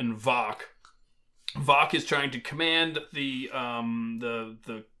L'Rell and Vok Vok is trying to command the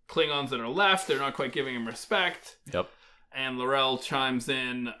Klingons that are left. They're not quite giving him respect. Yep. And L'Rell chimes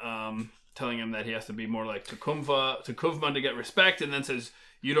in, telling him that he has to be more like T'Kuvma to get respect, and then says,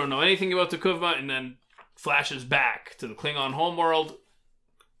 "You don't know anything about T'Kuvma," and then flashes back to the Klingon homeworld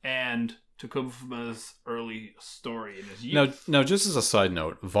and T'Kuvma's early story in his youth. Now, just as a side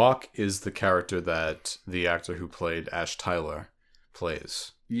note, Vok is the character that the actor who played Ash Tyler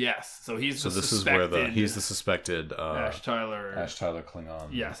plays. Yes, so he's this is where he's the suspected Ash Tyler Klingon.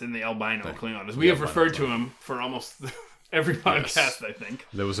 Yes, in the albino Klingon, as we have referred to him for almost every podcast. Yes. I think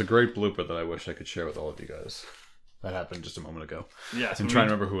there was a great blooper that I wish I could share with all of you guys. That happened just a moment ago. Yes, I'm trying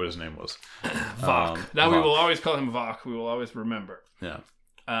to remember who his name was. Vok. Now Vok. We will always call him Vok. We will always remember. Yeah.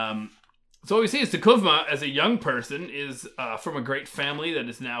 So what we see is T'Kuvma, as a young person, is from a great family that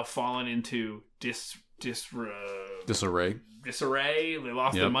has now fallen into disarray. They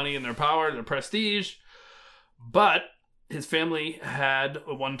lost their money and their power, their prestige. But his family had,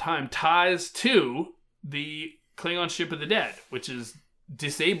 at one time, ties to the Klingon ship of the dead, which is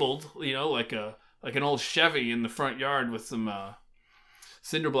disabled, like an old Chevy in the front yard with some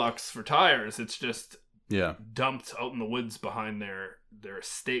cinder blocks for tires. It's just dumped out in the woods behind their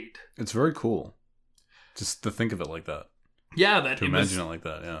estate. It's very cool just to think of it like that. Yeah, to imagine it like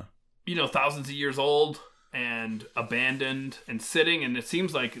that. Yeah, thousands of years old and abandoned and sitting, and it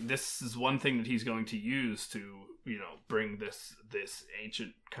seems like this is one thing that he's going to use to bring this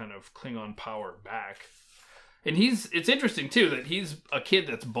ancient kind of Klingon power back. And it's interesting too that he's a kid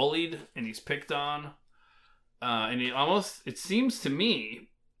that's bullied and he's picked on, and it seems to me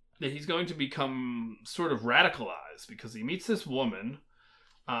that he's going to become sort of radicalized because he meets this woman,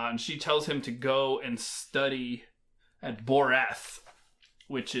 and she tells him to go and study at Boreth,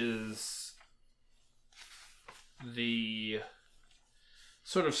 which is the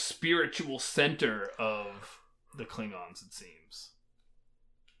sort of spiritual center of the Klingons, it seems.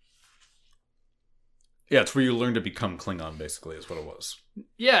 Yeah, it's where you learn to become Klingon, basically, is what it was.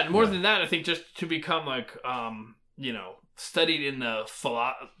 Yeah, and more than that, I think just to become studied in the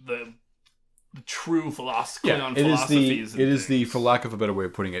true Klingon philosophies. It is the, for lack of a better way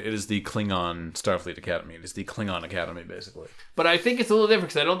of putting it, it is the Klingon Starfleet Academy. It is the Klingon Academy, basically. But I think it's a little different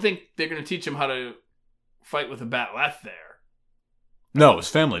because I don't think they're going to teach him how to fight with a Bat'leth there. No, his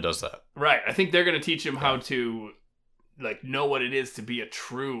family does that. Right. I think they're going to teach him how to know what it is to be a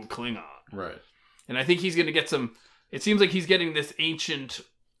true Klingon. Right. And I think he's going to get some... It seems like he's getting this ancient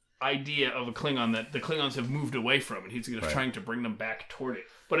idea of a Klingon that the Klingons have moved away from, and he's going to trying to bring them back toward it.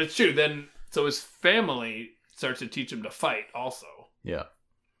 But it's true. Then, so his family starts to teach him to fight also. Yeah.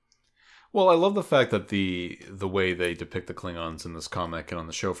 Well, I love the fact that the way they depict the Klingons in this comic, and on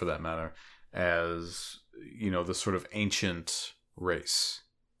the show for that matter, as, this sort of ancient race,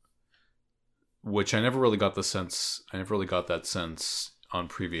 which I never really got that sense on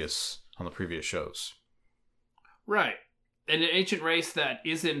the previous shows. Right. And an ancient race that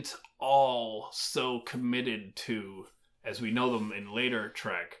isn't all so committed to, as we know them in later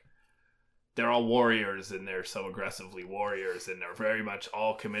Trek, they're all warriors and they're so aggressively warriors and they're very much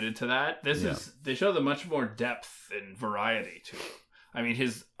all committed to that. They show them much more depth and variety to them. I mean,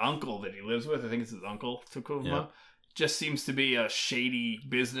 his uncle that he lives with, I think it's his uncle, T'Kuvma, just seems to be a shady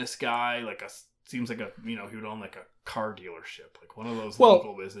business guy, seems like he would own like a car dealership, like one of those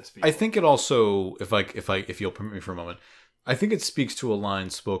local business people. I think it also, if you'll permit me for a moment, I think it speaks to a line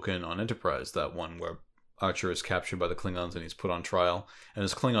spoken on Enterprise, that one where Archer is captured by the Klingons and he's put on trial, and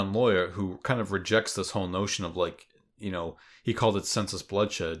his Klingon lawyer, who kind of rejects this whole notion of he called it senseless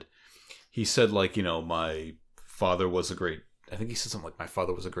bloodshed. He said my father was a great, I think he said something like my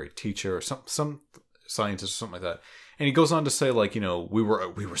father was a great teacher or some scientist or something like that. And he goes on to say we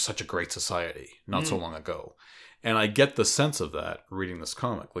were such a great society not so long ago. And I get the sense of that reading this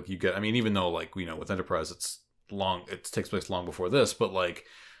comic. Even though with Enterprise it takes place long before this, but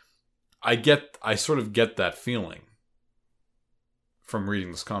I sort of get that feeling from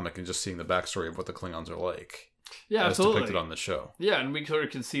reading this comic and just seeing the backstory of what the Klingons are like. Yeah, as absolutely. depicted on the show. Yeah, and we sort of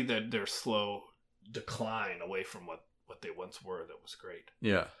can see that their slow decline away from what they once were. That was great.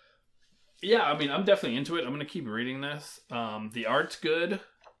 Yeah. Yeah, I'm definitely into it. I'm going to keep reading this. The art's good.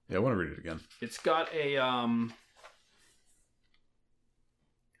 Yeah, I want to read it again. It's got a...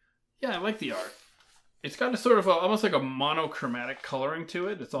 Yeah, I like the art. It's got a sort of almost like a monochromatic coloring to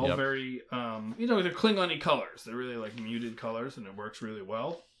it. It's all very... they're Klingon-y colors. They're really muted colors, and it works really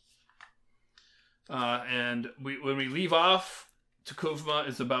well. And when we leave off, T'Kuvma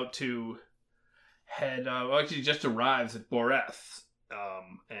is about to head... actually, just arrives at Boreth.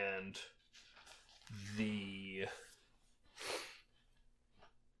 And the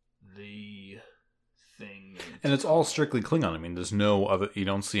thing. And it's all strictly Klingon. I mean, there's no other. You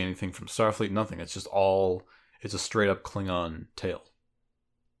don't see anything from Starfleet. Nothing. It's just all. It's a straight up Klingon tale.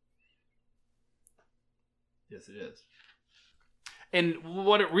 Yes, it is. And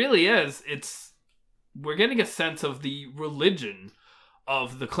what it really is, we're getting a sense of the religion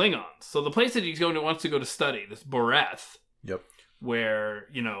of the Klingons. So the place that wants to go to study, this Boreth. Yep. Where,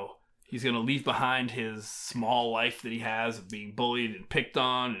 he's going to leave behind his small life that he has of being bullied and picked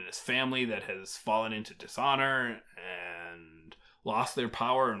on, and his family that has fallen into dishonor and lost their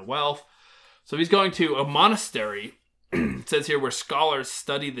power and wealth. So he's going to a monastery, it says here, where scholars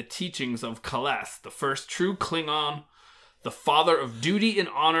study the teachings of Kalas, the first true Klingon, the father of duty and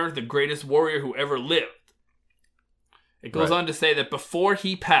honor, the greatest warrior who ever lived. It goes on to say that before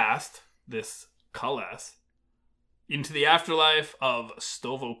he passed, this Kalas, into the afterlife of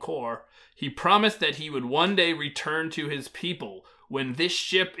Sto-vo-kor, he promised that he would one day return to his people when this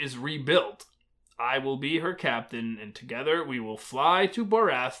ship is rebuilt. I will be her captain, and together we will fly to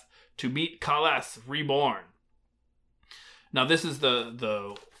Boreth to meet Kalas reborn. Now, this is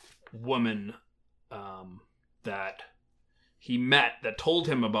the woman that he met that told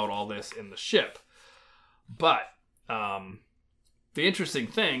him about all this in the ship. But the interesting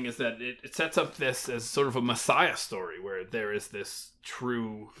thing is that it sets up this as sort of a Messiah story where there is this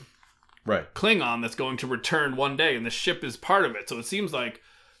true Klingon that's going to return one day, and the ship is part of it. So it seems like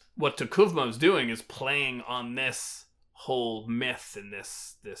what T'Kuvma is doing is playing on this whole myth and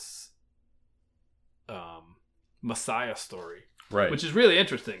this Messiah story. Right. Which is really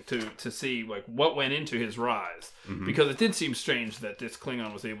interesting to see like what went into his rise. Mm-hmm. Because it did seem strange that this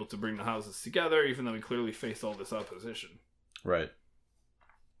Klingon was able to bring the houses together, even though he clearly faced all this opposition. Right.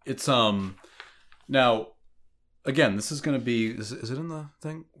 It's now again, this is going to be is it in the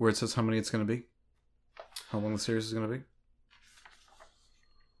thing where it says how many it's going to be? How long the series is going to be?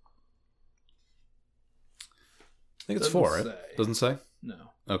 I think it's 4, right? Doesn't say? No.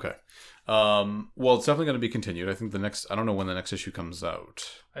 Okay. Well, it's definitely going to be continued. I think I don't know when the next issue comes out.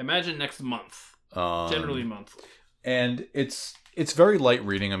 I imagine next month. Generally monthly. And it's very light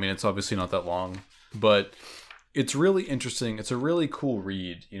reading. I mean, it's obviously not that long, but it's really interesting. It's a really cool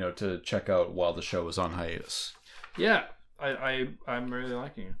read, to check out while the show is on hiatus. Yeah, I'm really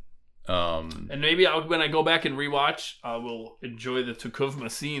liking it. And maybe when I go back and rewatch, I will enjoy the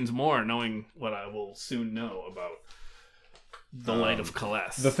T'Kuvma scenes more, knowing what I will soon know about the Light of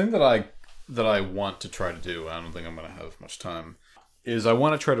Kalas. The thing that I want to try to do, I don't think I'm going to have much time, is I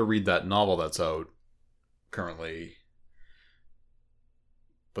want to try to read that novel that's out currently,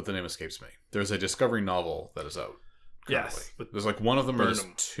 but the name escapes me. There's a Discovery novel that is out currently. Yes. There's like one of them or there's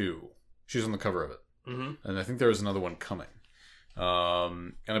 2. She's on the cover of it. Mm-hmm. And I think there is another one coming.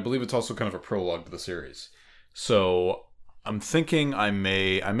 And I believe it's also kind of a prologue to the series. So I'm thinking I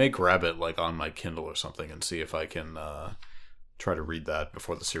may grab it like on my Kindle or something and see if I can try to read that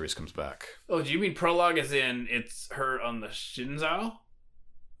before the series comes back. Oh, do you mean prologue as in it's her on the Shinzao?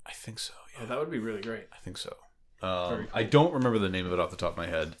 I think so, yeah. Oh, that would be really great. I think so. Cool. I don't remember the name of it off the top of my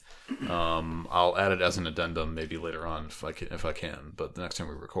head. I'll add it as an addendum maybe later on if I can, but the next time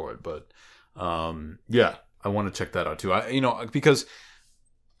we record. But yeah, I want to check that out too. Because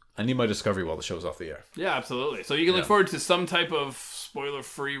I need my Discovery while the show's off the air. Yeah, absolutely. So you can look forward to some type of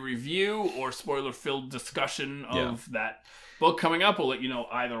spoiler-free review or spoiler-filled discussion of that book coming up. We'll let you know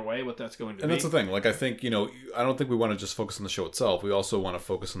either way what that's going to be. And that's the thing. Like, I think, I don't think we want to just focus on the show itself. We also want to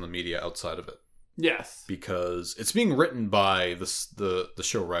focus on the media outside of it. Yes. Because it's being written by the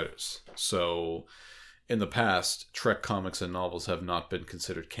show writers. So, in the past, Trek comics and novels have not been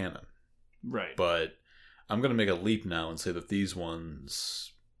considered canon. Right. But I'm going to make a leap now and say that these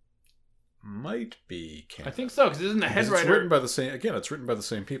ones might be canon. I think so, because isn't the head writer... It's written by the same... Again, it's written by the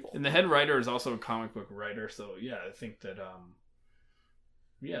same people. And the head writer is also a comic book writer, so yeah, I think that...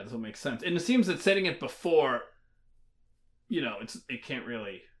 yeah, this will make sense. And it seems that setting it before, it can't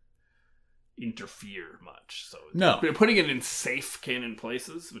really interfere much. So no, putting it in safe canon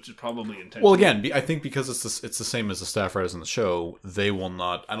places, which is probably intentional. Well, again, I think because it's the same as the staff writers on the show, they will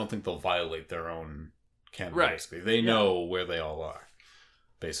not. I don't think they'll violate their own canon. Right. Basically, they know where they all are.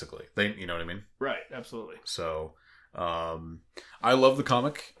 Basically, you know what I mean? Right. Absolutely. So, I love the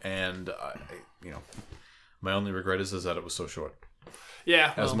comic, and my only regret is that it was so short.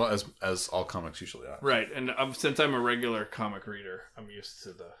 Yeah, as all comics usually are. Right, and since I'm a regular comic reader, I'm used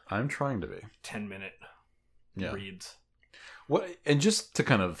to the... I'm trying to be. 10-minute reads. And just to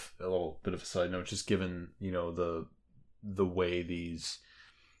kind of, a little bit of a side note, just given, the way these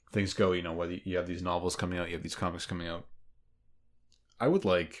things go, whether you have these novels coming out, you have these comics coming out, I would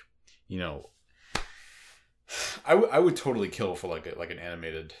like, I would totally kill for like an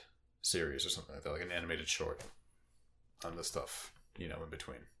animated series or something like that, like an animated short on this stuff, in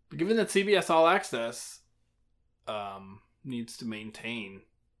between. But given that CBS All Access needs to maintain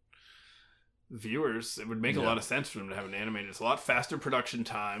viewers, it would make a lot of sense for them to have an animated. It's a lot faster production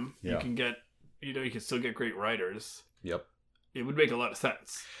time. Yeah. You can get, you can still get great writers. Yep. It would make a lot of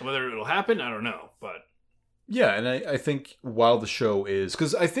sense. Whether it'll happen, I don't know, but... Yeah, and I think while the show is...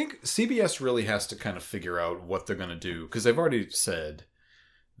 Because I think CBS really has to kind of figure out what they're going to do, because they've already said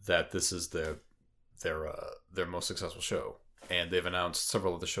that this is their most successful show, and they've announced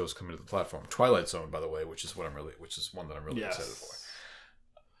several of the shows coming to the platform. Twilight Zone, by the way, which is one that I'm really excited for.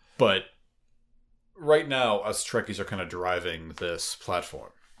 But right now, us Trekkies are kind of driving this platform.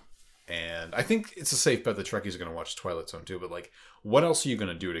 And I think it's a safe bet that Trekkies are going to watch Twilight Zone too. But what else are you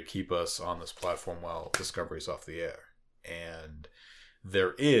going to do to keep us on this platform while Discovery's off the air? And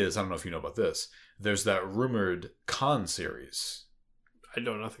there is, I don't know if you know about this, there's that rumored Khan series. I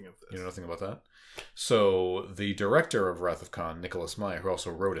know nothing of this. You know nothing about that? So the director of Wrath of Khan, Nicholas Meyer, who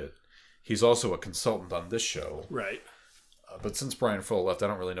also wrote it, he's also a consultant on this show. Right. But since Brian Fuller left, I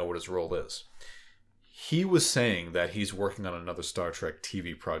don't really know what his role is. He was saying that he's working on another Star Trek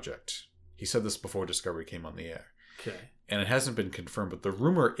TV project. He said this before Discovery came on the air. Okay. And it hasn't been confirmed, but the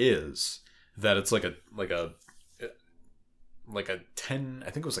rumor is that it's like a 10, I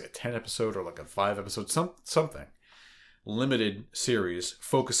think it was like a 10 episode or like a 5 episode, something limited series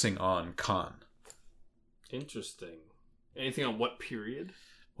focusing on Khan. Interesting. Anything on what period?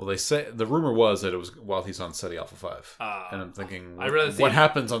 Well, they say the rumor was that it was while he's on SETI Alpha 5. And I'm thinking, what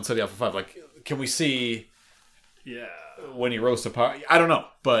happens on SETI Alpha 5? Like, can we see when he roasts apart? I don't know,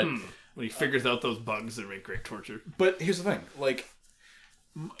 but... When he figures out those bugs that make great torture. But here's the thing. Like,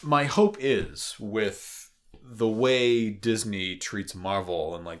 my hope is with the way Disney treats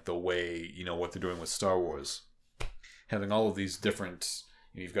Marvel and, like, the way, what they're doing with Star Wars, having all of these different...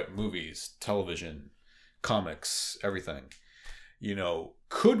 you've got movies, television, comics, everything.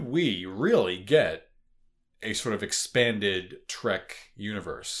 Could we really get a sort of expanded Trek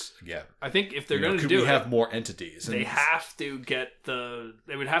universe again? I think if they're going to do it... Could we have more entities? They have to get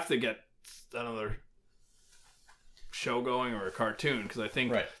they would have to get another show going or a cartoon, because I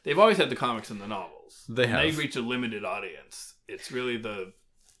think they've always had the comics and the novels. They have. They reach a limited audience. It's really the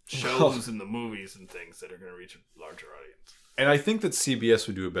shows and the movies and things that are going to reach a larger audience. And I think that CBS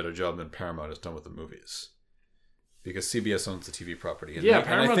would do a better job than Paramount has done with the movies. Because CBS owns the TV property. And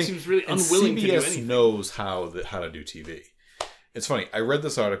Paramount seems really unwilling to do anything. CBS knows how to do TV. It's funny. I read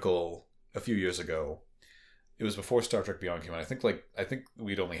this article a few years ago. It was before Star Trek Beyond came out. I think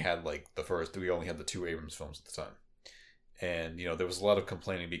we'd only had we only had the 2 Abrams films at the time. And, there was a lot of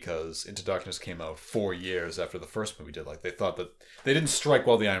complaining because Into Darkness came out 4 years after the first movie did. Like, they thought that they didn't strike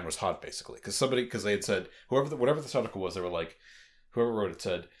while the iron was hot, basically. Because they had said, whatever this article was, they were like, whoever wrote it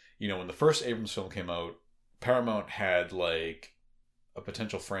said, when the first Abrams film came out, Paramount had like a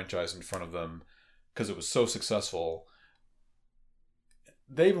potential franchise in front of them because it was so successful.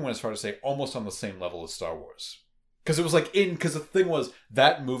 They even went as far to say almost on the same level as Star Wars, because it was because the thing was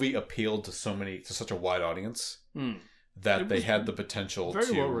that movie appealed to such a wide audience that they had the potential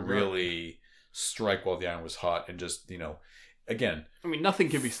to really strike while the iron was hot and just again. I mean, nothing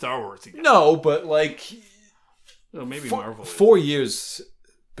can be Star Wars again. No, but maybe Marvel. 4 years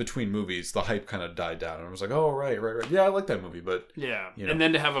between movies, the hype kind of died down, and I was like, "Oh, right. Yeah, I like that movie." But and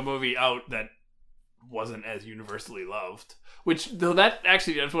then to have a movie out that wasn't as universally loved, that's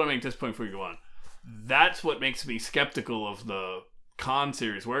what I make this point before you go on. That's what makes me skeptical of the Khan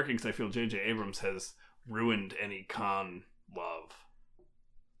series working, because I feel J.J. Abrams has ruined any Khan love.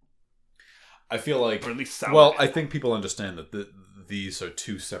 I feel like, or at least I think people understand that these are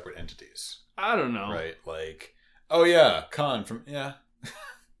 2 separate entities. I don't know, right? Like, oh yeah, Khan from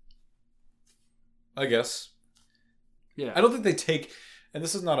I guess. Yeah. I don't think they take, and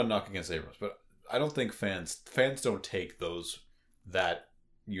this is not a knock against Abrams, but I don't think fans don't take that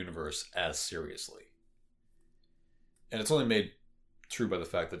universe as seriously. And it's only made true by the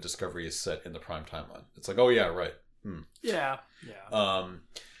fact that Discovery is set in the prime timeline. It's like, oh yeah, right. Yeah.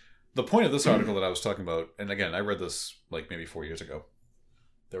 The point of this article that I was talking about, and again, I read this maybe 4 years ago.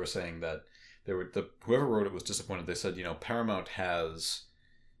 They were saying that whoever wrote it was disappointed. They said, Paramount has...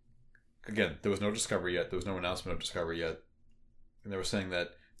 Again, there was no Discovery yet. There was no announcement of Discovery yet. And they were saying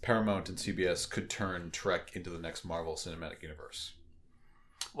that Paramount and CBS could turn Trek into the next Marvel Cinematic Universe.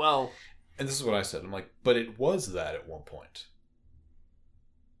 Well... And this is what I said. I'm like, but it was that at one point.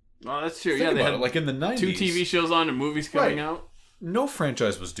 Oh, that's true. Think about it. In the 90s... 2 TV shows on and movies coming out. No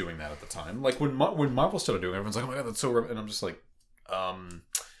franchise was doing that at the time. When Marvel started doing it, everyone's like, oh my god, that's so... And I'm just like,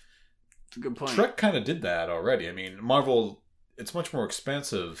 It's a good point. Trek kind of did that already. I mean, Marvel... It's much more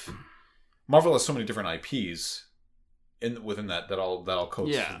expansive Marvel has so many different IPs within that all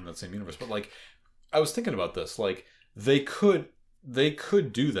coexist Yeah. in that same universe. But like, I was thinking about this. Like, they could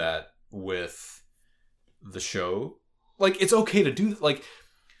do that with the show. Like, it's okay to do. Like,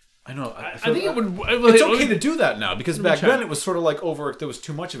 I know. I think it would. It's okay to do that now because back then it was sort of like there was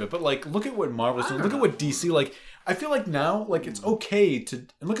too much of it. But like, look at what Marvel's doing. Look at what DC. Like, I feel like now, like, it's okay to,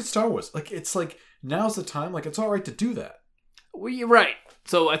 and look at Star Wars. Like, it's like now's the time. Like, it's all right to do that. Well, you're right.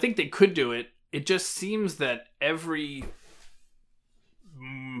 So I think they could do it. It just seems that every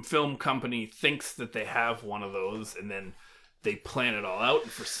film company thinks that they have one of those, and then they plan it all out,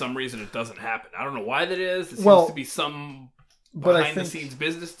 and for some reason it doesn't happen. I don't know why that is. It seems to be some behind-the-scenes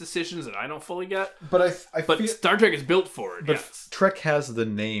business decisions that I don't fully get. But I feel, Star Trek is built for it, but yes. Trek has the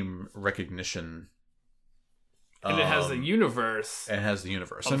name recognition. And it has the universe. It has the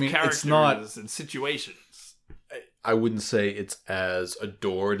universe. Of I mean, characters it's not... and situations. I wouldn't say it's as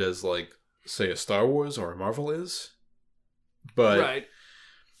adored as, like, say, a Star Wars or a Marvel is. But... Right.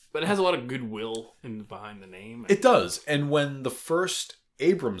 But it has a lot of goodwill behind the name. It does. And when the first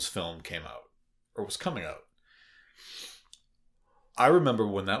Abrams film came out, or was coming out, I remember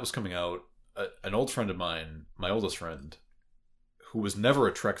when that was coming out, an old friend of mine, my oldest friend, who was never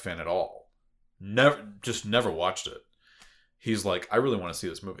a Trek fan at all, never watched it. He's like, I really want to see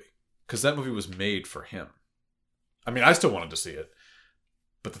this movie. Because that movie was made for him. I mean, I still wanted to see it.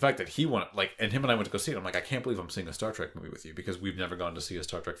 But the fact that he wanted, like, and him and I went to go see it, I'm like, I can't believe I'm seeing a Star Trek movie with you because we've never gone to see a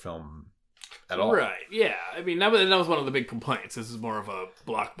Star Trek film at all. Right, yeah. I mean, that was one of the big complaints. This is more of a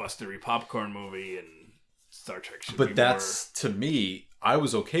blockbustery popcorn movie, and Star Trek should be But that's, to me, I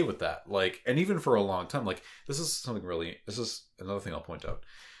was okay with that. Like, and even for a long time, like, this is another thing I'll point out.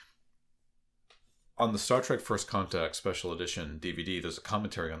 On the Star Trek First Contact Special Edition DVD, there's a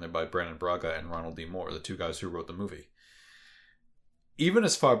commentary on there by Brandon Braga and Ronald D. Moore, the two guys who wrote the movie. Even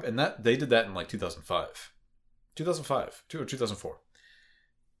as far, and that they did that in like 2005 or 2004.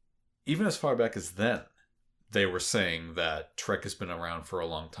 Even as far back as then, they were saying that Trek has been around for a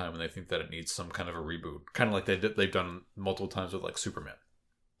long time, and they think that it needs some kind of a reboot, kind of like they've done multiple times with like Superman.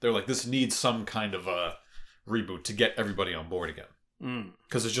 They're like, this needs some kind of a reboot to get everybody on board again,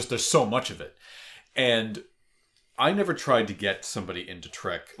 because there's so much of it. And I never tried to get somebody into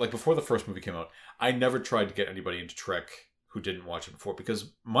Trek. Like, before the first movie came out, I never tried to get anybody into Trek who didn't watch it before,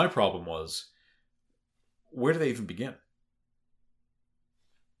 because my problem was, where do they even begin?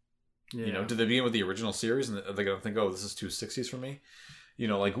 Yeah. You know, do they begin with the original series and are they going to think, oh, this is too 60s for me? You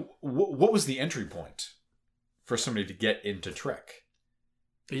know, like, what was the entry point for somebody to get into Trek?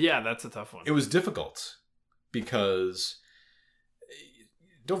 Yeah, that's a tough one. It was difficult because,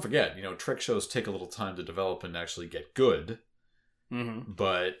 don't forget, you know, Trek shows take a little time to develop and actually get good. Mm-hmm.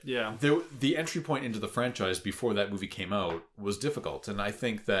 But yeah, the entry point into the franchise before that movie came out was difficult. And I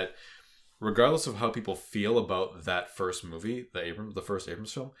think that regardless of how people feel about that first movie, the first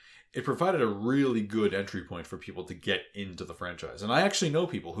Abrams film, it provided a really good entry point for people to get into the franchise. And I actually know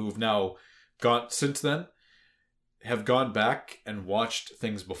people who have now since then, have gone back and watched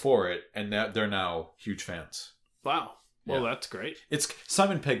things before it, and they're now huge fans. Wow. Well, that's great. It's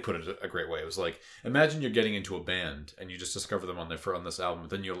Simon Pegg put it a great way. It was like, imagine you're getting into a band and you just discover them on this album.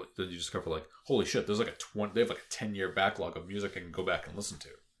 Then you discover, like, holy shit, there's like they have like a 10-year backlog of music I can go back and listen to.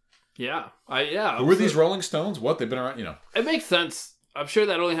 Yeah, Who were these Rolling Stones? What, they've been around? You know, it makes sense. I'm sure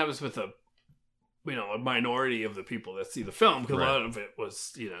that only happens with a minority of the people that see the film, because a lot of it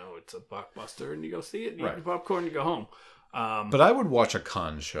was, it's a blockbuster and you go see it, and you eat your popcorn, and you go home. But I would watch a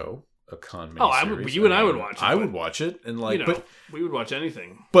con show. A con miniseries. You and I would watch it. I would watch it, and but we would watch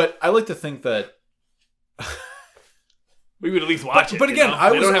anything. But I like to think that we would at least watch it. But again,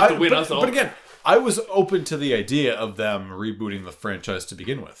 they don't have to win us all. But again, I was open to the idea of them rebooting the franchise to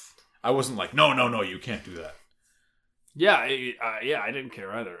begin with. I wasn't like, no, you can't do that. Yeah, I didn't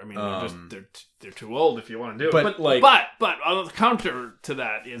care either. I mean, they're too old if you want to do it. But on the counter to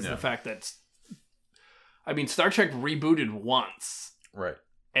that is the fact that, I mean, Star Trek rebooted once, right?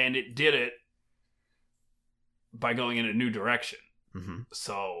 And it did it by going in a new direction. Mm-hmm.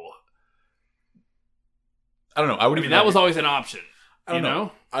 So, I don't know. I mean, that was always an option. I don't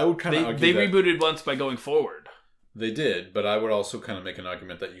know. I would kind of argue they rebooted once by going forward. They did, but I would also kind of make an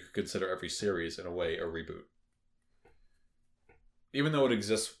argument that you could consider every series in a way a reboot, even though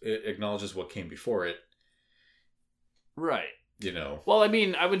it acknowledges what came before it. Right. You know. Well, I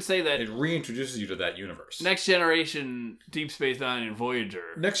mean, I would say that it reintroduces you to that universe. Next Generation, Deep Space Nine, and Voyager.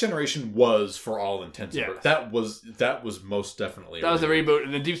 Next Generation was, for all intents and purposes, that was most definitely that was a reboot,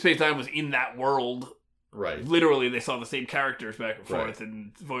 and then Deep Space Nine was in that world. Right. Literally, they saw the same characters back and forth,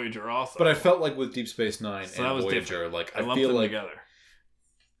 and Voyager also. But I felt like with Deep Space Nine and Voyager, like I feel like together.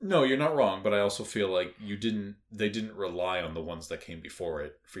 No, you're not wrong, but I also feel like they didn't rely on the ones that came before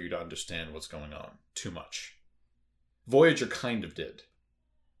it for you to understand what's going on too much. Voyager kind of did.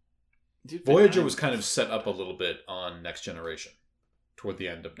 Voyager was kind of set up a little bit on Next Generation, toward the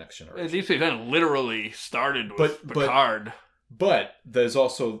end of Next Generation. At least they kind of literally started with Picard. But there's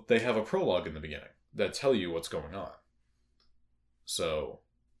also, they have a prologue in the beginning that tell you what's going on. So,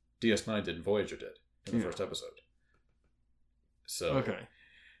 DS9 did and Voyager did in the first episode. So, okay.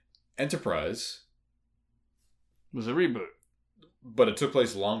 Enterprise was a reboot, but it took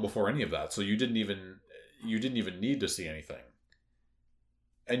place long before any of that, so you didn't even need to see anything.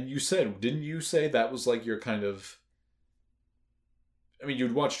 And didn't you say that was like your kind of, I mean,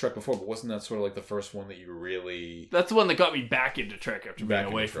 you'd watched Trek before, but wasn't that sort of like the first one that you really... That's the one that got me back into Trek after being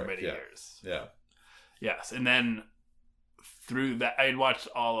away for many years. Yeah. Yes, and then through that, I had watched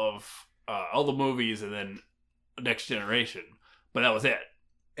all the movies and then Next Generation, but that was it.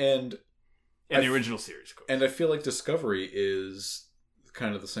 And the original series, of course. And I feel like Discovery is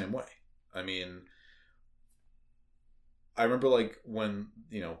kind of the same way. I mean, I remember like when,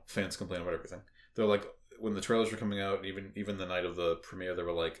 fans complain about everything. They're like, when the trailers were coming out, even the night of the premiere, they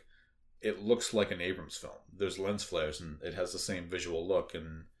were like, it looks like an Abrams film. There's lens flares and it has the same visual look.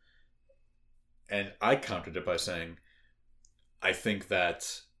 And I countered it by saying, I think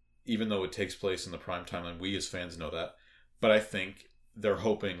that even though it takes place in the prime timeline, we as fans know that, but I think they're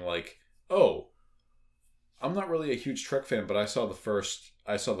hoping like, oh, I'm not really a huge Trek fan, but I saw the first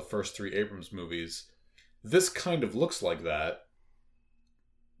 3 Abrams movies. This kind of looks like that.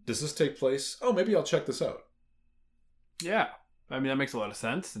 Does this take place? Oh, maybe I'll check this out. Yeah. I mean, that makes a lot of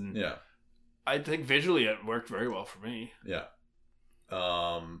sense. And yeah. I think visually it worked very well for me. Yeah.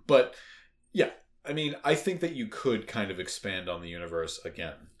 But, yeah. I mean, I think that you could kind of expand on the universe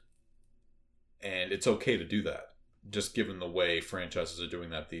again. And it's okay to do that. Just given the way franchises are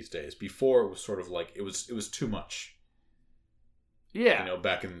doing that these days. Before, it was sort of like, it was too much. Yeah.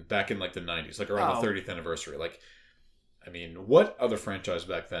 Back in like the 90s, like around the 30th anniversary. Like, I mean, what other franchise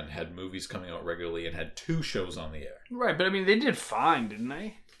back then had movies coming out regularly and had 2 shows on the air? Right, but I mean, they did fine, didn't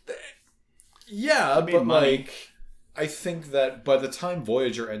they? Yeah, but money. Like, I think that by the time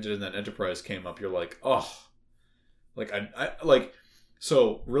Voyager ended and then Enterprise came up, you're like, oh, like I like.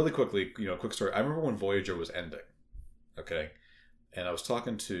 So really quickly, quick story. I remember when Voyager was ending. Okay, and I was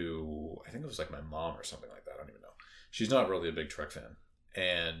talking to, I think it was like my mom or something like that. I don't even know. She's not really a big Trek fan,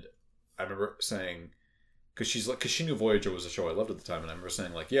 and I remember saying, because she knew Voyager was a show I loved at the time, and I remember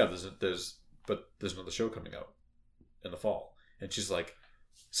saying like, yeah, there's another show coming out in the fall, and she's like,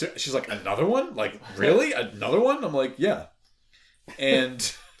 another one? Like, really? Another one? I'm like, yeah.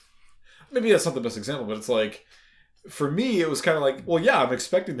 And maybe that's not the best example, but it's like, for me, it was kind of like, well, yeah, I'm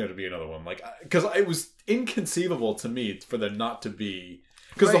expecting there to be another one. Like, because it was inconceivable to me for there not to be,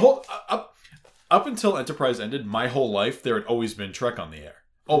 because right. The whole up until Enterprise ended, my whole life there had always been Trek on the air,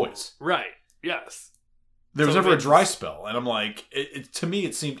 always. Right. Yes. There was never a dry spell, and I'm like, to me,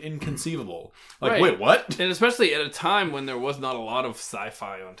 it seemed inconceivable. Like, right. Wait, what? And especially at a time when there was not a lot of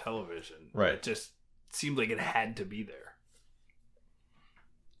sci-fi on television. Right. It just seemed like it had to be there.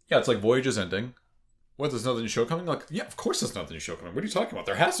 Yeah, it's like Voyager's ending. What, there's another new show coming? Like, yeah, of course there's another new show coming. What are you talking about?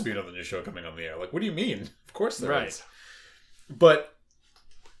 There has to be another new show coming on the air. Like, what do you mean? Of course there is. But,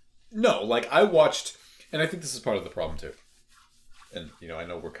 no, like, I watched, and I think this is part of the problem, too. And, I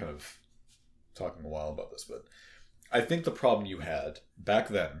know we're kind of talking a while about this, but I think the problem you had back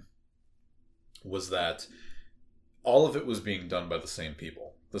then was that all of it was being done by the same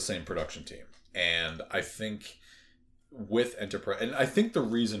people, the same production team. And I think with Enterprise, and I think the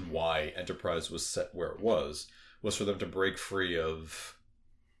reason why Enterprise was set where it was for them to break free of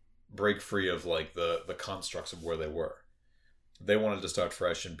like the constructs of where they were. They wanted to start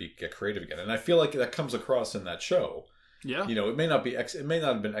fresh and get creative again. And I feel like that comes across in that show. Yeah. It may not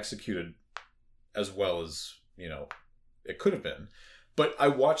have been executed as well as, it could have been. But I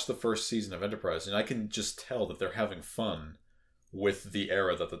watched the first season of Enterprise, and I can just tell that they're having fun with the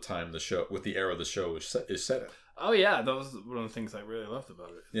era the show is set in. Oh yeah, that was one of the things I really loved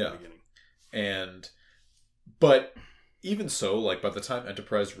about it in the beginning. But even so, like by the time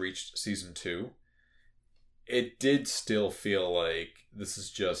Enterprise reached season 2, it did still feel like this is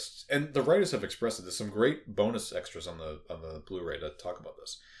just, and the writers have expressed it. There's some great bonus extras on the Blu-ray to talk about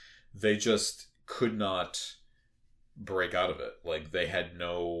this. They just could not break out of it. Like they had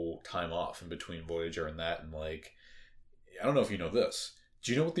no time off in between Voyager and that, and like, I don't know if you know this.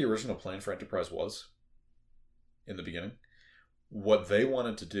 Do you know what the original plan for Enterprise was in the beginning? What they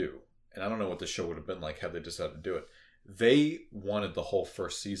wanted to do, and I don't know what the show would have been like had they decided to do it. They wanted the whole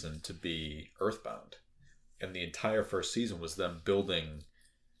first season to be Earthbound. And the entire first season was them building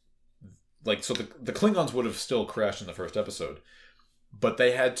like, so the Klingons would have still crashed in the first episode, but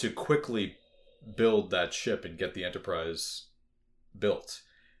they had to quickly build that ship and get the Enterprise built,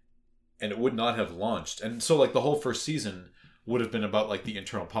 and it would not have launched. And so, like, the whole first season would have been about, like, the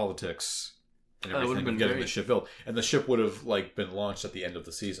internal politics and everything of getting the ship built, and the ship would have, like, been launched at the end of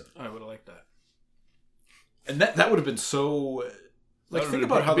the season. I would have liked that. And that would have been so, like, think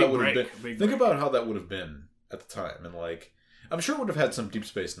about how that would have been. Think about how that would have been at the time, and, like, I'm sure it would have had some Deep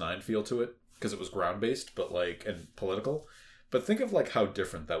Space Nine feel to it because it was ground based, but, like, and political. But think of, like, how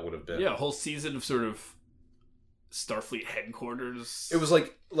different that would have been. Yeah, a whole season of sort of Starfleet headquarters. It was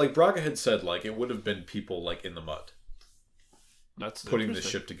like Braga had said, like, it would have been people, like, in the mud. That's putting the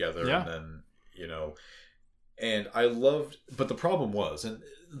ship together, yeah. And then, you know, and I loved, but the problem was, and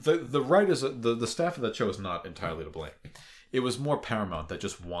the writers, the staff of that show is not entirely to blame. It was more Paramount that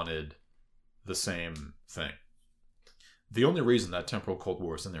just wanted the same thing. The only reason that Temporal Cold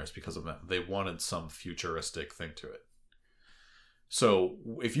War is in there is because of that. They wanted some futuristic thing to it. So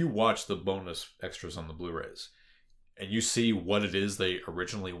if you watch the bonus extras on the Blu-rays and you see what it is they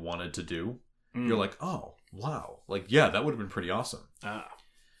originally wanted to do, you're like, oh, wow. Like, yeah, that would have been pretty awesome.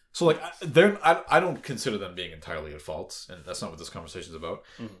 So, like, I don't consider them being entirely at fault, and that's not what this conversation is about.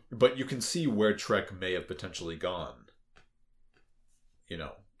 But you can see where Trek may have potentially gone, you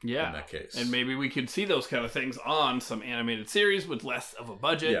know, in that case. And maybe we could see those kind of things on some animated series with less of a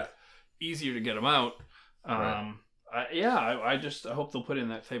budget. Yeah. Easier to get them out. Right. I hope they'll put in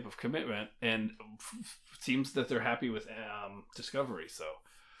that type of commitment, and it seems that they're happy with Discovery, so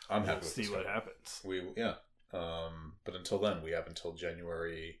I'm happy we'll see what happens. But until then, we have until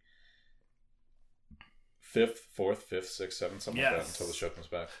January 5th, 4th, 5th, 6th, 7th, something like that, until the show comes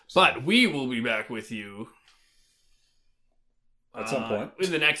back. So, but we will be back with you at some point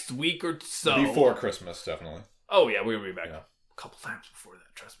in the next week or so. Before Christmas, definitely. Oh yeah, we'll be back a couple times before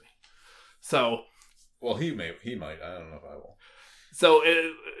that. Trust me. So. Well, he might. I don't know if I will. So,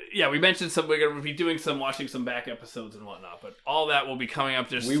 we mentioned we're going to be watching some back episodes and whatnot, but all that will be coming up.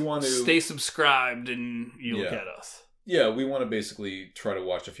 Just stay subscribed and you'll get us. Yeah, we want to basically try to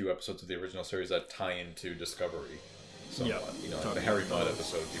watch a few episodes of the original series that tie into Discovery somewhat. You know, like the Harry Mudd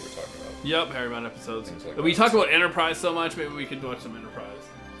episodes you were talking about. Yep, Harry Mudd episodes. Like we talk about Enterprise so much, maybe we could watch some Enterprise.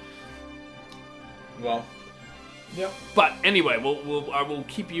 Well... Yeah, but anyway, we'll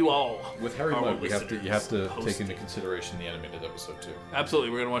keep you all with Harry Mudd. You have to take into consideration the animated episode too.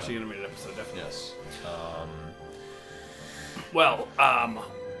 Absolutely, we're gonna watch the animated episode definitely. Yes.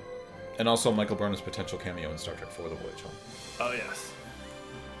 And also Michael Burnham's potential cameo in Star Trek IV: The Voyage Home. Oh yes,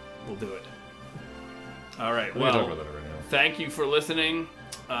 we'll do it. All right. We'll talk about that right now. Thank you for listening.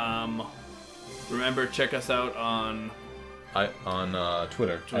 Remember, check us out on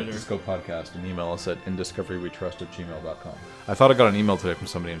Twitter at Disco Podcast, and email us at indiscoverywetrust@gmail.com. I thought I got an email today from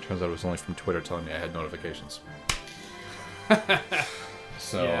somebody, and it turns out it was only from Twitter telling me I had notifications.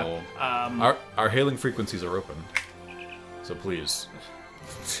 So our hailing frequencies are open. So please.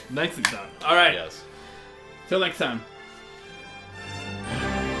 Nicely done. All right. Yes. Till next time.